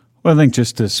 Well, I think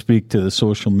just to speak to the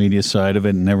social media side of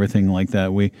it and everything like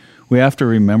that, we have to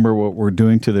remember what we're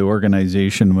doing to the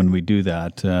organization when we do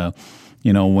that.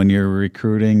 When you're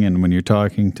recruiting and when you're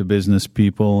talking to business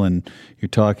people and you're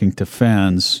talking to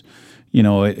fans,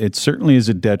 it certainly is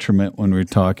a detriment when we're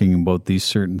talking about these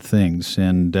certain things.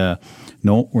 And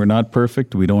no, we're not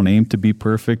perfect. We don't aim to be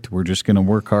perfect. We're just going to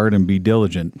work hard and be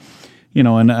diligent.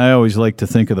 And I always like to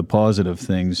think of the positive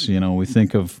things. We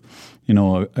think of,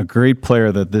 a great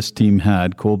player that this team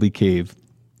had, Colby Cave,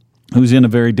 who's in a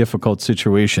very difficult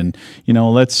situation.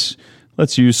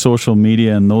 Let's use social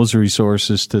media and those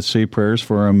resources to say prayers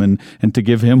for him and to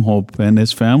give him hope and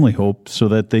his family hope, so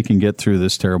that they can get through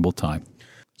this terrible time.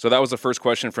 So that was the first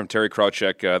question from Terry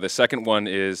Krawcheck. The second one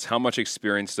is, how much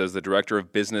experience does the director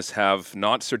of business have?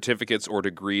 Not certificates or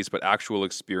degrees, but actual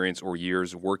experience or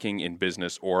years working in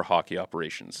business or hockey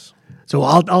operations. So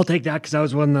I'll take that, because I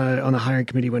was on the hiring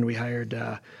committee when we hired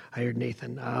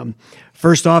Nathan.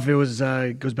 First off,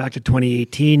 it goes back to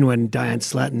 2018 when Diane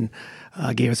Sletton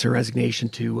gave us her resignation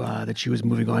to that she was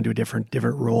moving on to a different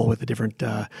role with a different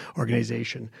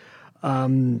organization.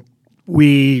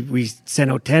 We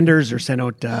sent out tenders, or sent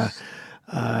out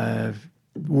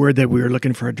word that we were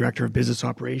looking for a director of business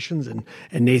operations, and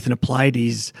Nathan applied.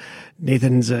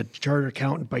 Nathan's a chartered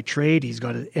accountant by trade. He's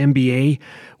got an MBA.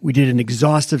 We did an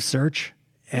exhaustive search,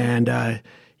 and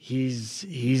he's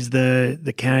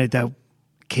the candidate that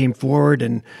came forward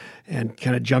and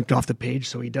kind of jumped off the page.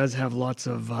 So he does have lots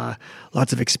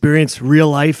of experience, real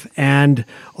life and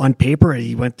on paper.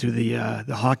 He went through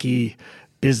the hockey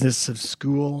business of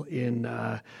school in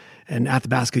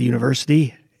Athabasca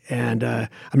University, and I'm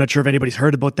not sure if anybody's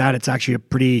heard about that. It's actually a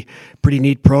pretty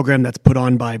neat program that's put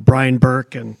on by Brian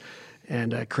Burke and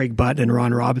and Craig Butt and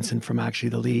Ron Robinson from actually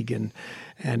the league, and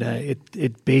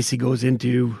it basically goes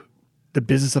into the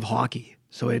business of hockey.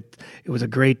 So it was a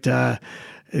great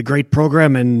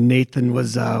program, and Nathan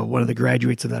was one of the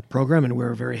graduates of that program, and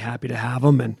we're very happy to have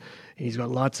him. And he's got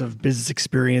lots of business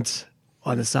experience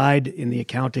on the side in the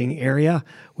accounting area,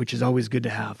 which is always good to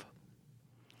have.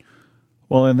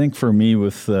 Well, I think for me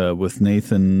with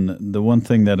Nathan, the one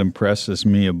thing that impresses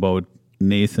me about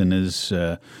Nathan is,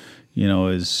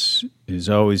 is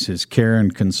always his care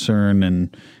and concern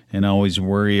and always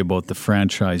worry about the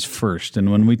franchise first. And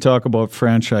when we talk about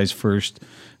franchise first,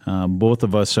 both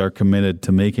of us are committed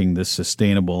to making this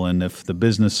sustainable. And if the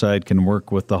business side can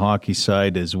work with the hockey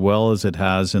side as well as it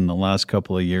has in the last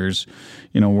couple of years,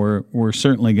 we're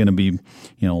certainly going to be,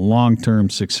 long-term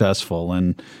successful.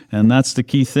 And that's the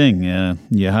key thing.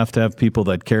 You have to have people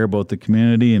that care about the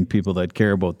community and people that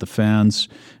care about the fans.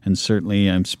 And certainly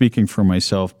I'm speaking for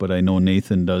myself, but I know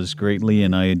Nathan does greatly,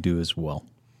 and I do as well.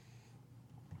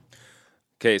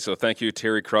 Okay, so thank you,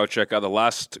 Terry Krawcheck. The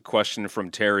last question from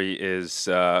Terry is,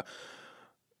 are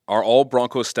all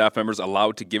Broncos staff members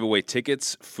allowed to give away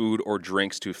tickets, food, or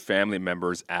drinks to family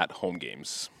members at home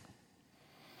games?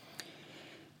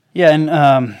 Yeah,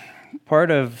 and part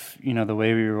of, the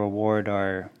way we reward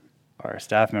our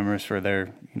staff members for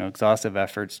their, exhaustive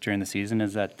efforts during the season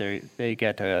is that they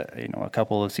get a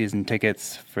couple of season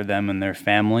tickets for them and their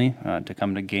family to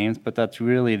come to games, but that's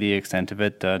really the extent of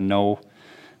it.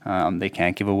 They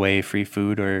can't give away free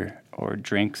food or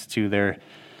drinks to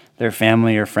their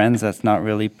family or friends. That's not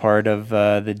really part of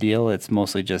the deal. It's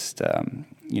mostly just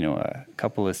a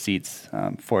couple of seats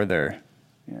for their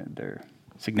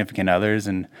significant others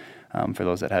and for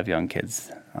those that have young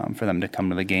kids, for them to come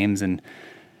to the games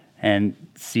and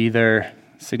see their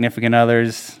significant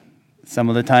others some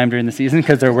of the time during the season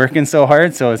because they're working so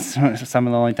hard. So it's some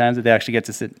of the only times that they actually get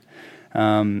to sit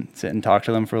and talk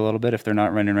to them for a little bit if they're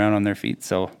not running around on their feet.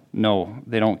 So no,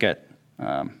 they don't get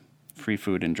free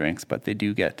food and drinks, but they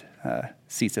do get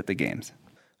seats at the games.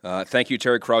 Thank you,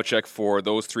 Terry Krawcheck, for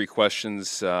those three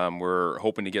questions. We're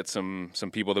hoping to get some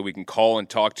people that we can call and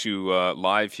talk to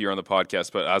live here on the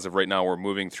podcast, but as of right now, we're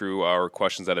moving through our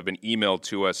questions that have been emailed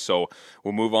to us. So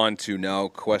we'll move on to now a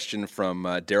question from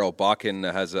Daryl Bakken.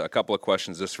 Has a couple of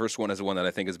questions. This first one is the one that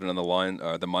I think has been on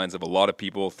the minds of a lot of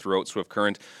people throughout Swift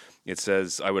Current. It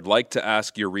says, I would like to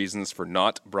ask your reasons for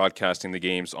not broadcasting the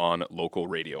games on local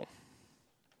radio.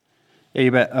 Yeah, you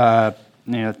bet.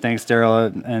 Thanks,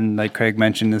 Daryl. And like Craig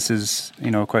mentioned, this is,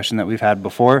 a question that we've had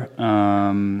before.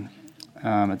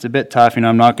 It's a bit tough.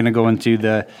 I'm not going to go into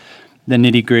the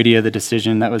nitty-gritty of the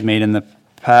decision that was made in the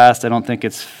past. I don't think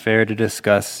it's fair to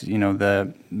discuss,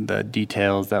 the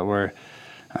details that were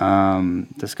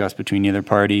discussed between either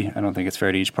party. I don't think it's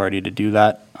fair to each party to do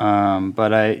that.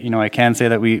 But I can say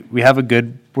that we have a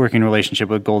good working relationship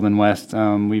with Golden West.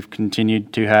 We've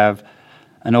continued to have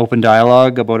an open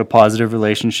dialogue about a positive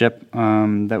relationship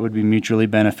that would be mutually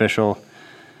beneficial.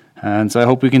 And so I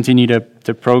hope we continue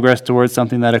to progress towards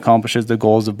something that accomplishes the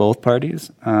goals of both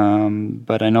parties.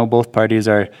 But I know both parties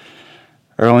are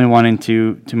only wanting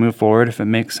to move forward if it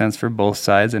makes sense for both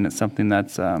sides and it's something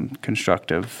that's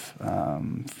constructive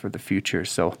for the future.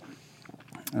 So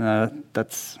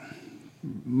that's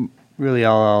really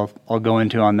all I'll go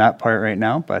into on that part right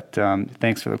now. But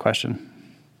thanks for the question.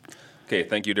 Okay,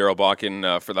 thank you, Daryl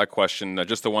Bakken, for that question.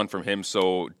 Just the one from him.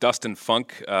 So Dustin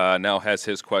Funk now has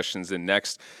his questions in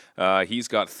next. He's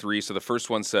got three. So the first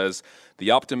one says,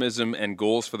 the optimism and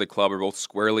goals for the club are both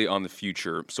squarely on the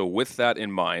future. So with that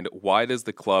in mind, why does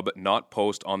the club not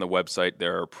post on the website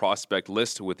their prospect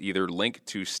list with either link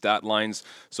to stat lines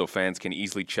so fans can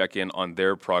easily check in on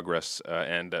their progress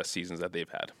and seasons that they've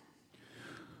had?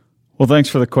 Well, thanks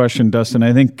for the question, Dustin.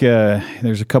 I think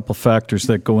there's a couple factors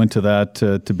that go into that,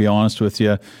 to be honest with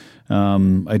you.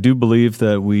 I do believe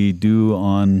that we do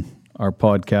on our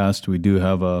podcast, we do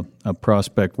have a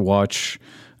prospect watch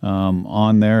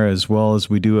on there as well as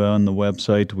we do on the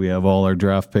website. We have all our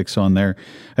draft picks on there.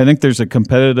 I think there's a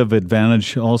competitive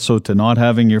advantage also to not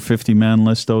having your 50-man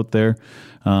list out there.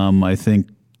 I think,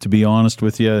 to be honest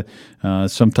with you,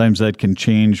 sometimes that can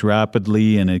change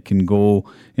rapidly and it can go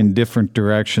in different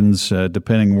directions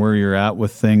depending where you're at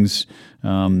with things.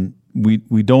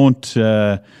 We don't.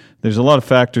 There's a lot of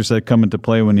factors that come into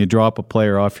play when you drop a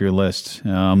player off your list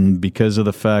because of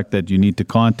the fact that you need to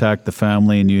contact the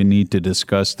family and you need to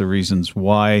discuss the reasons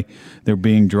why they're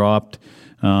being dropped.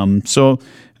 So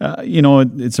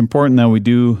it's important that we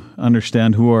do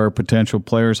understand who our potential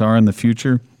players are in the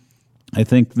future. I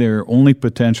think they're only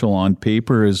potential on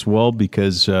paper as well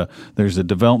because there's a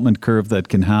development curve that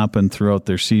can happen throughout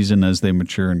their season as they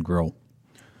mature and grow.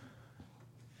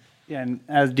 Yeah, and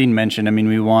as Dean mentioned, I mean,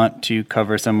 we want to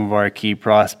cover some of our key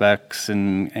prospects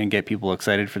and get people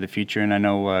excited for the future. And I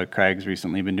know Craig's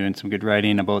recently been doing some good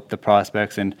writing about the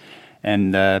prospects, and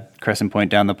Crescent Point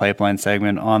Down the Pipeline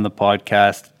segment on the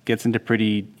podcast gets into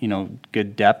pretty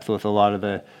good depth with a lot of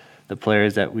the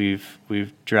players that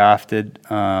we've drafted.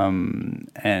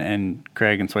 And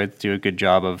Craig and Swites do a good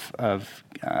job of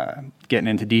getting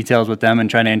into details with them and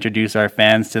trying to introduce our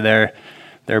fans to their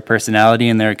personality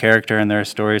and their character and their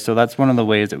story. So that's one of the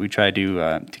ways that we try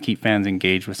to keep fans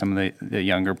engaged with some of the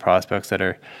younger prospects that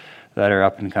are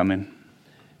up and coming.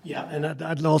 Yeah, and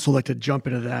I'd also like to jump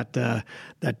into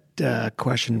that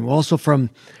question. Also from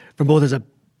both as a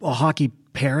hockey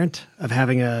parent of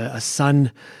having a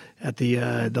son at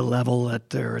the level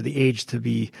or the age to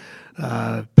be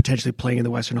potentially playing in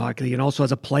the Western Hockey League, and also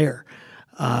as a player,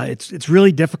 it's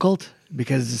really difficult.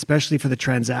 Because especially for the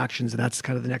transactions, and that's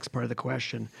kind of the next part of the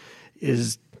question,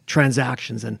 is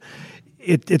transactions. And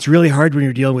it's really hard when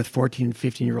you're dealing with 14 and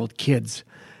 15-year-old kids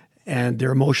and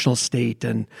their emotional state.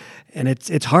 And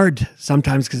it's hard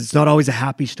sometimes because it's not always a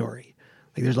happy story.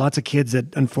 Like there's lots of kids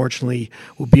that unfortunately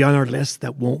will be on our list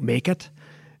that won't make it.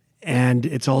 And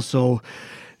it's also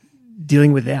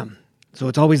dealing with them. So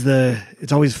it's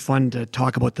always fun to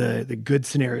talk about the good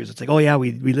scenarios. It's like, oh yeah,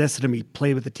 we listed him, he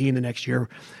played with the team the next year,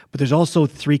 but there's also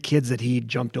 3 kids that he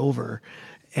jumped over,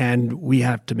 and we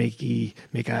have to make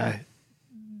a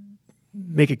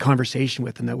conversation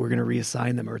with them that we're going to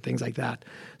reassign them or things like that.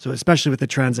 So especially with the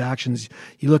transactions,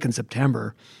 you look in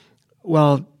September,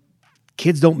 well,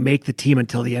 kids don't make the team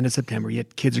until the end of September,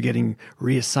 yet kids are getting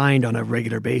reassigned on a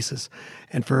regular basis.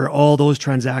 And for all those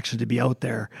transactions to be out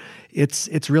there,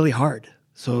 it's really hard.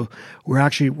 So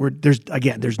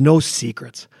there's no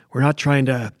secrets. We're not trying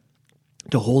to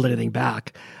hold anything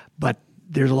back, but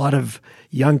there's a lot of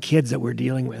young kids that we're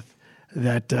dealing with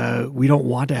that we don't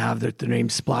want to have their name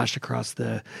splashed across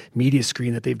the media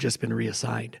screen that they've just been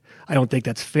reassigned. I don't think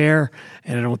that's fair,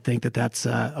 and I don't think that that's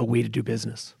a way to do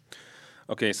business.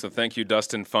 Okay, so thank you,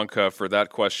 Dustin Funk, for that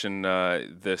question.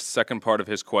 The second part of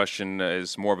his question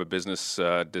is more of a business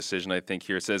decision, I think,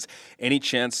 here. It says, any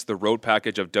chance the road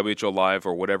package of WHL Live,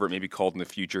 or whatever it may be called in the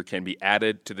future, can be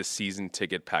added to the season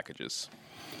ticket packages?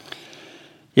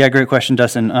 Yeah, great question,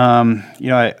 Dustin.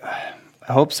 I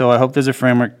hope so. I hope there's a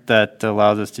framework that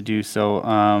allows us to do so.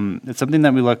 It's something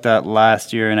that we looked at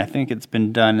last year, and I think it's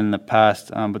been done in the past.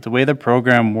 But the way the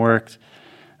program worked,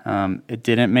 it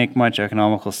didn't make much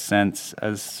economical sense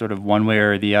as sort of one way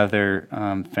or the other.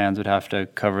 Fans would have to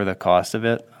cover the cost of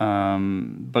it.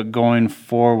 But going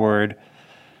forward,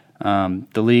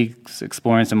 the league's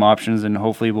exploring some options, and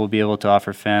hopefully we'll be able to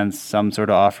offer fans some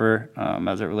sort of offer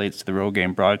as it relates to the road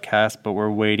game broadcast. But we're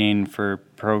waiting for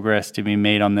progress to be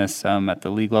made on this at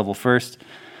the league level first.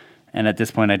 And at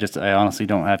this point, I honestly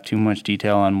don't have too much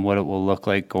detail on what it will look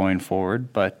like going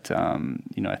forward. But,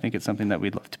 I think it's something that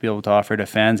we'd love to be able to offer to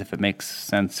fans if it makes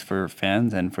sense for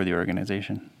fans and for the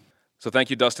organization. So thank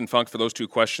you, Dustin Funk, for those 2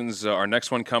 questions. Our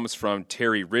next one comes from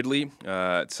Terry Ridley.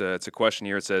 It's a question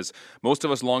here. It says, most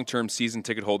of us long-term season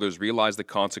ticket holders realized the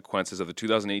consequences of the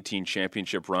 2018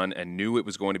 championship run and knew it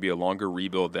was going to be a longer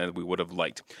rebuild than we would have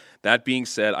liked. That being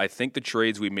said, I think the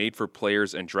trades we made for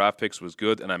players and draft picks was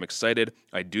good, and I'm excited.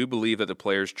 I do believe that the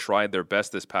players tried their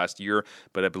best this past year,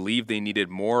 but I believe they needed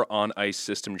more on-ice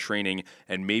system training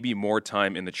and maybe more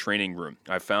time in the training room.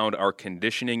 I found our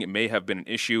conditioning may have been an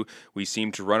issue. We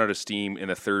seem to run out of steam in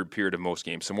the third period of most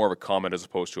games. So more of a comment as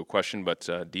opposed to a question, but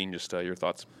Dean, just your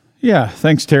thoughts. Yeah,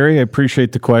 thanks, Terry. I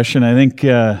appreciate the question. I think,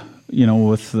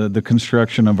 with the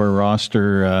construction of our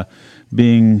roster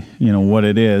being, what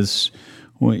it is,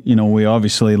 we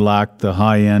obviously lack the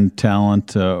high-end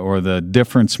talent or the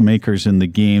difference makers in the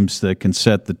games that can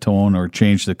set the tone or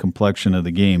change the complexion of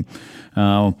the game.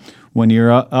 When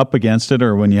you're up against it,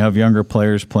 or when you have younger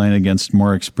players playing against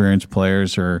more experienced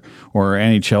players or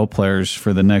NHL players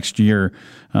for the next year,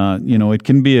 it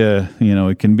can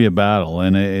be a battle,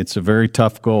 and it's a very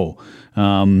tough go.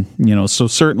 So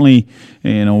certainly,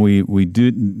 we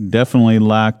definitely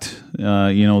lacked,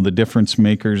 the difference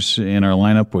makers in our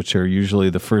lineup, which are usually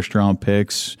the first round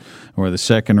picks or the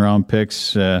second round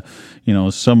picks.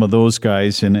 Some of those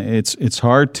guys, and it's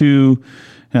hard to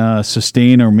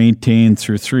sustain or maintain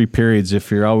through 3 periods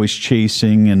if you're always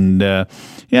chasing. And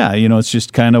it's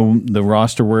just kind of the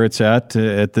roster where it's at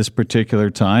this particular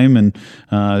time. And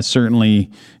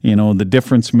certainly, the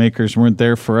difference makers weren't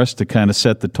there for us to kind of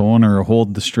set the tone or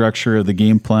hold the structure of the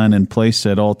game plan in place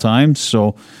at all times.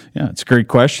 So, yeah, it's a great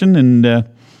question. And,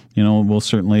 we'll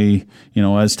certainly,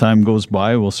 as time goes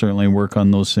by, we'll certainly work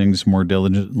on those things more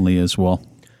diligently as well.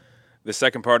 The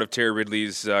second part of Terry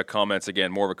Ridley's comments,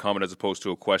 again, more of a comment as opposed to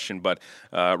a question, but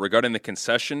regarding the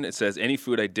concession, it says, any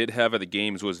food I did have at the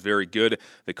games was very good.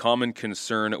 The common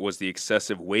concern was the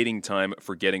excessive waiting time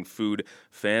for getting food.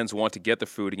 Fans want to get the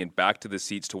food and get back to the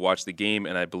seats to watch the game,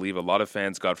 and I believe a lot of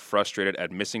fans got frustrated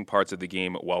at missing parts of the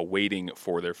game while waiting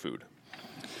for their food.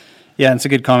 Yeah, it's a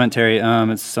good commentary.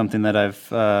 It's something that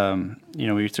I've,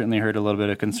 we certainly heard a little bit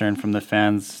of concern from the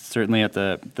fans, certainly at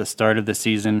the start of the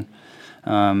season.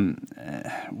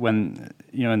 When,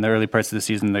 in the early parts of the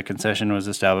season, the concession was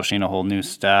establishing a whole new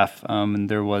staff, and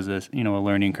there was a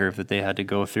learning curve that they had to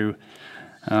go through.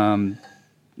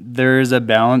 There's a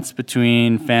balance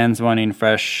between fans wanting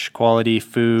fresh, quality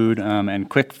food and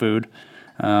quick food.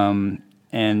 And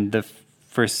the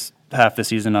first half of the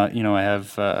season, I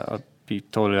have, I'll be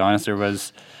totally honest, there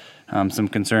was some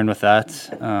concern with that.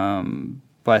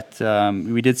 But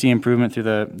we did see improvement through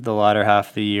the latter half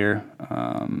of the year.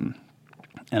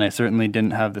 And I certainly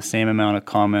didn't have the same amount of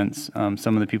comments.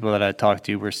 Some of the people that I talked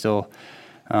to were still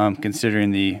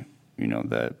considering the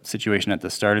situation at the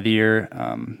start of the year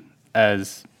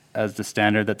as the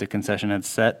standard that the concession had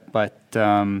set. But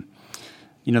the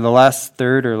last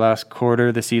third or last quarter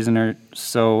of the season or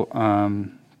so,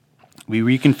 we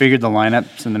reconfigured the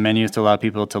lineups and the menus to allow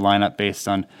people to line up based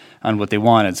on what they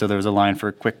wanted. So there was a line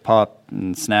for quick pop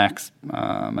and snacks,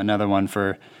 another one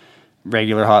for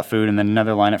regular hot food, and then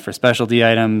another lineup for specialty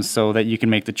items, so that you can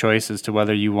make the choice as to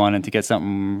whether you wanted to get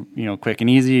something quick and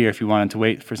easy, or if you wanted to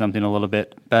wait for something a little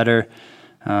bit better.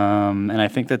 And I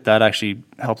think that actually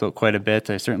helped out quite a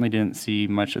bit. I certainly didn't see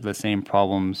much of the same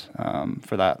problems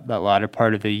for that latter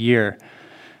part of the year.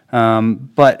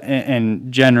 But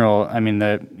in general, I mean,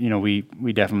 we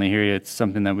definitely hear you. It's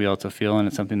something that we also feel, and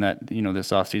it's something that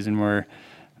this off season we're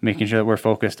making sure that we're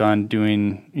focused on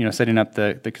doing, setting up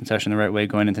the concession the right way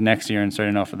going into next year and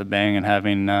starting off with a bang and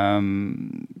having,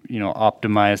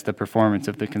 optimized the performance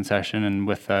of the concession, and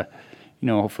with,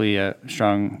 hopefully a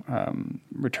strong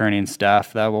returning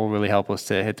staff that will really help us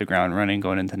to hit the ground running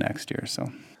going into next year.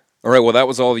 So. All right, well, that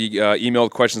was all the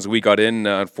emailed questions we got in.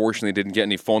 Unfortunately, didn't get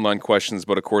any phone line questions,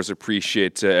 but of course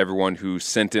appreciate everyone who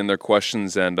sent in their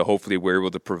questions, and hopefully we're able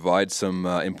to provide some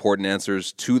important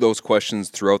answers to those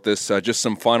questions throughout this. Just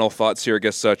some final thoughts here. I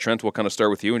guess, Trent, we'll kind of start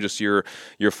with you and just your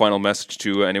final message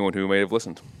to anyone who may have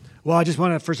listened. Well, I just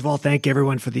want to, first of all, thank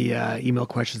everyone for the email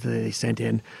questions that they sent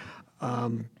in.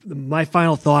 My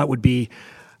final thought would be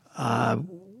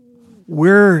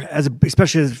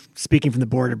especially speaking from the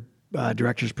board of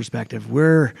director's perspective,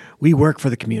 we work for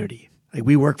the community. Like,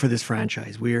 we work for this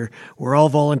franchise. We're all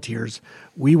volunteers.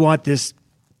 We want this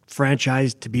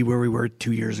franchise to be where we were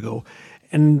 2 years ago,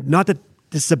 and not that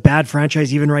this is a bad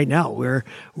franchise even right now. We're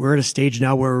at a stage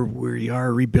now where we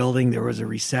are rebuilding. There was a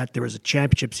reset. There was a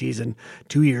championship season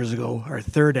 2 years ago, our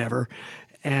third ever,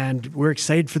 and we're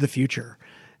excited for the future.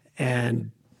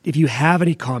 And if you have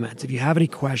any comments, if you have any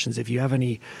questions, if you have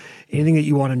anything that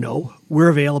you want to know, we're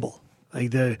available.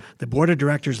 Like, the board of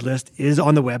directors list is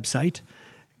on the website.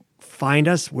 Find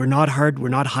us. We're not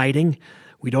hiding.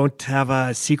 We don't have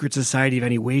a secret society of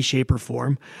any way, shape, or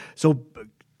form. So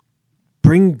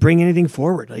bring anything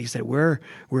forward. Like I said, we're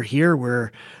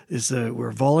here. It's a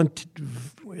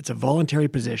voluntary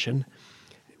position.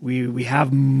 We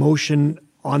have motion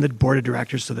on the board of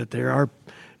directors so that there are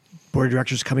board of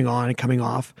directors coming on and coming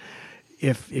off.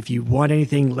 If you want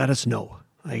anything, let us know.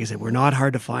 Like I said, we're not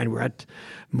hard to find. We're at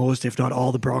most, if not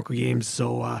all, the Bronco games.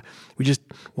 So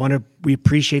we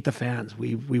appreciate the fans.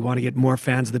 We want to get more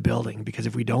fans in the building, because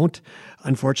if we don't,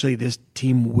 unfortunately, this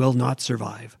team will not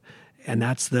survive. And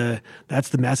that's the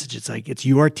message. It's like, it's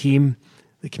your team,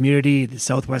 the community, the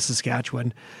Southwest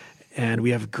Saskatchewan, and we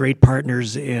have great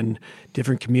partners in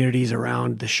different communities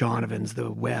around the Shaunavons,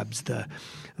 the Webbs, the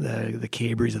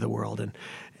Cabrys of the world,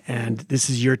 and this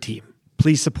is your team.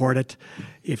 Please support it.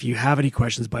 If you have any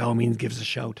questions, by all means, give us a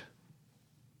shout.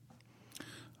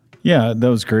 Yeah, that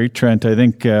was great, Trent. I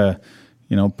think,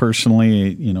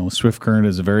 personally, Swift Current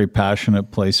is a very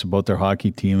passionate place about their hockey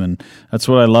team, and that's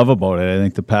what I love about it. I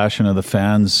think the passion of the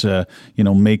fans,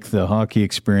 make the hockey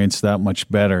experience that much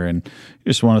better. And I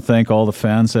just want to thank all the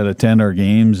fans that attend our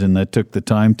games and that took the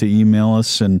time to email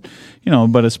us, and,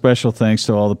 but a special thanks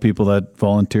to all the people that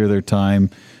volunteer their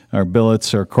time, our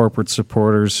billets, our corporate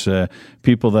supporters,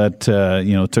 people that,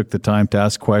 took the time to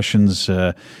ask questions,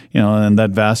 and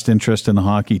that vast interest in the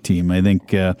hockey team. I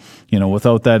think,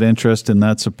 without that interest and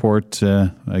that support,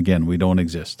 again, we don't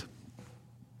exist.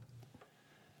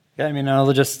 Yeah, I mean,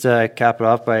 I'll just cap it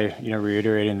off by,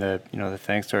 reiterating the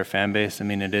thanks to our fan base. I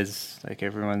mean, it is, like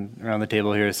everyone around the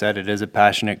table here has said, it is a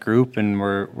passionate group, and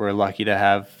we're lucky to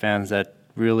have fans that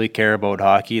really care about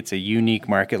hockey. It's a unique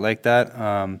market like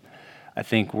that. I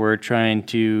think we're trying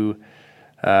to,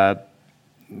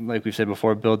 like we've said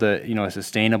before, build a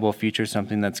sustainable future,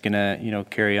 something that's going to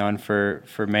carry on for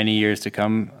many years to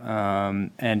come,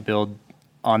 and build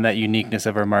on that uniqueness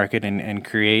of our market and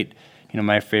create.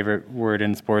 My favorite word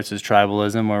in sports is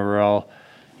tribalism, where we're all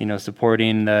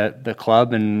supporting the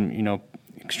club and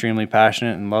extremely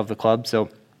passionate and love the club. So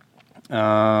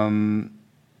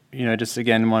just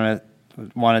again wanted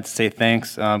to say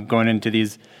thanks, going into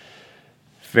these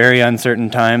very uncertain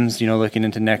times. Looking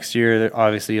into next year,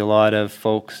 obviously a lot of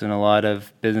folks and a lot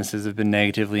of businesses have been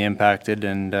negatively impacted,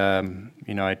 and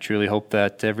I truly hope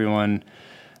that everyone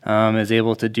is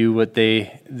able to do what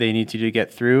they need to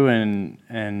get through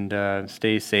and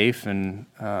stay safe, and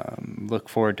look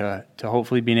forward to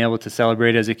hopefully being able to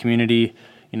celebrate as a community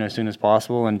as soon as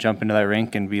possible, and jump into that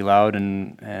rink and be loud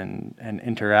and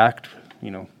interact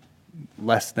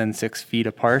less than 6 feet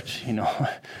apart,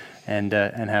 and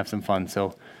have some fun.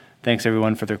 So thanks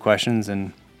everyone for their questions,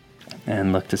 and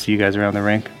look to see you guys around the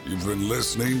rink. You've been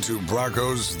listening to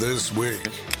Broncos This Week,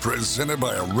 presented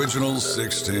by Original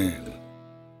 16.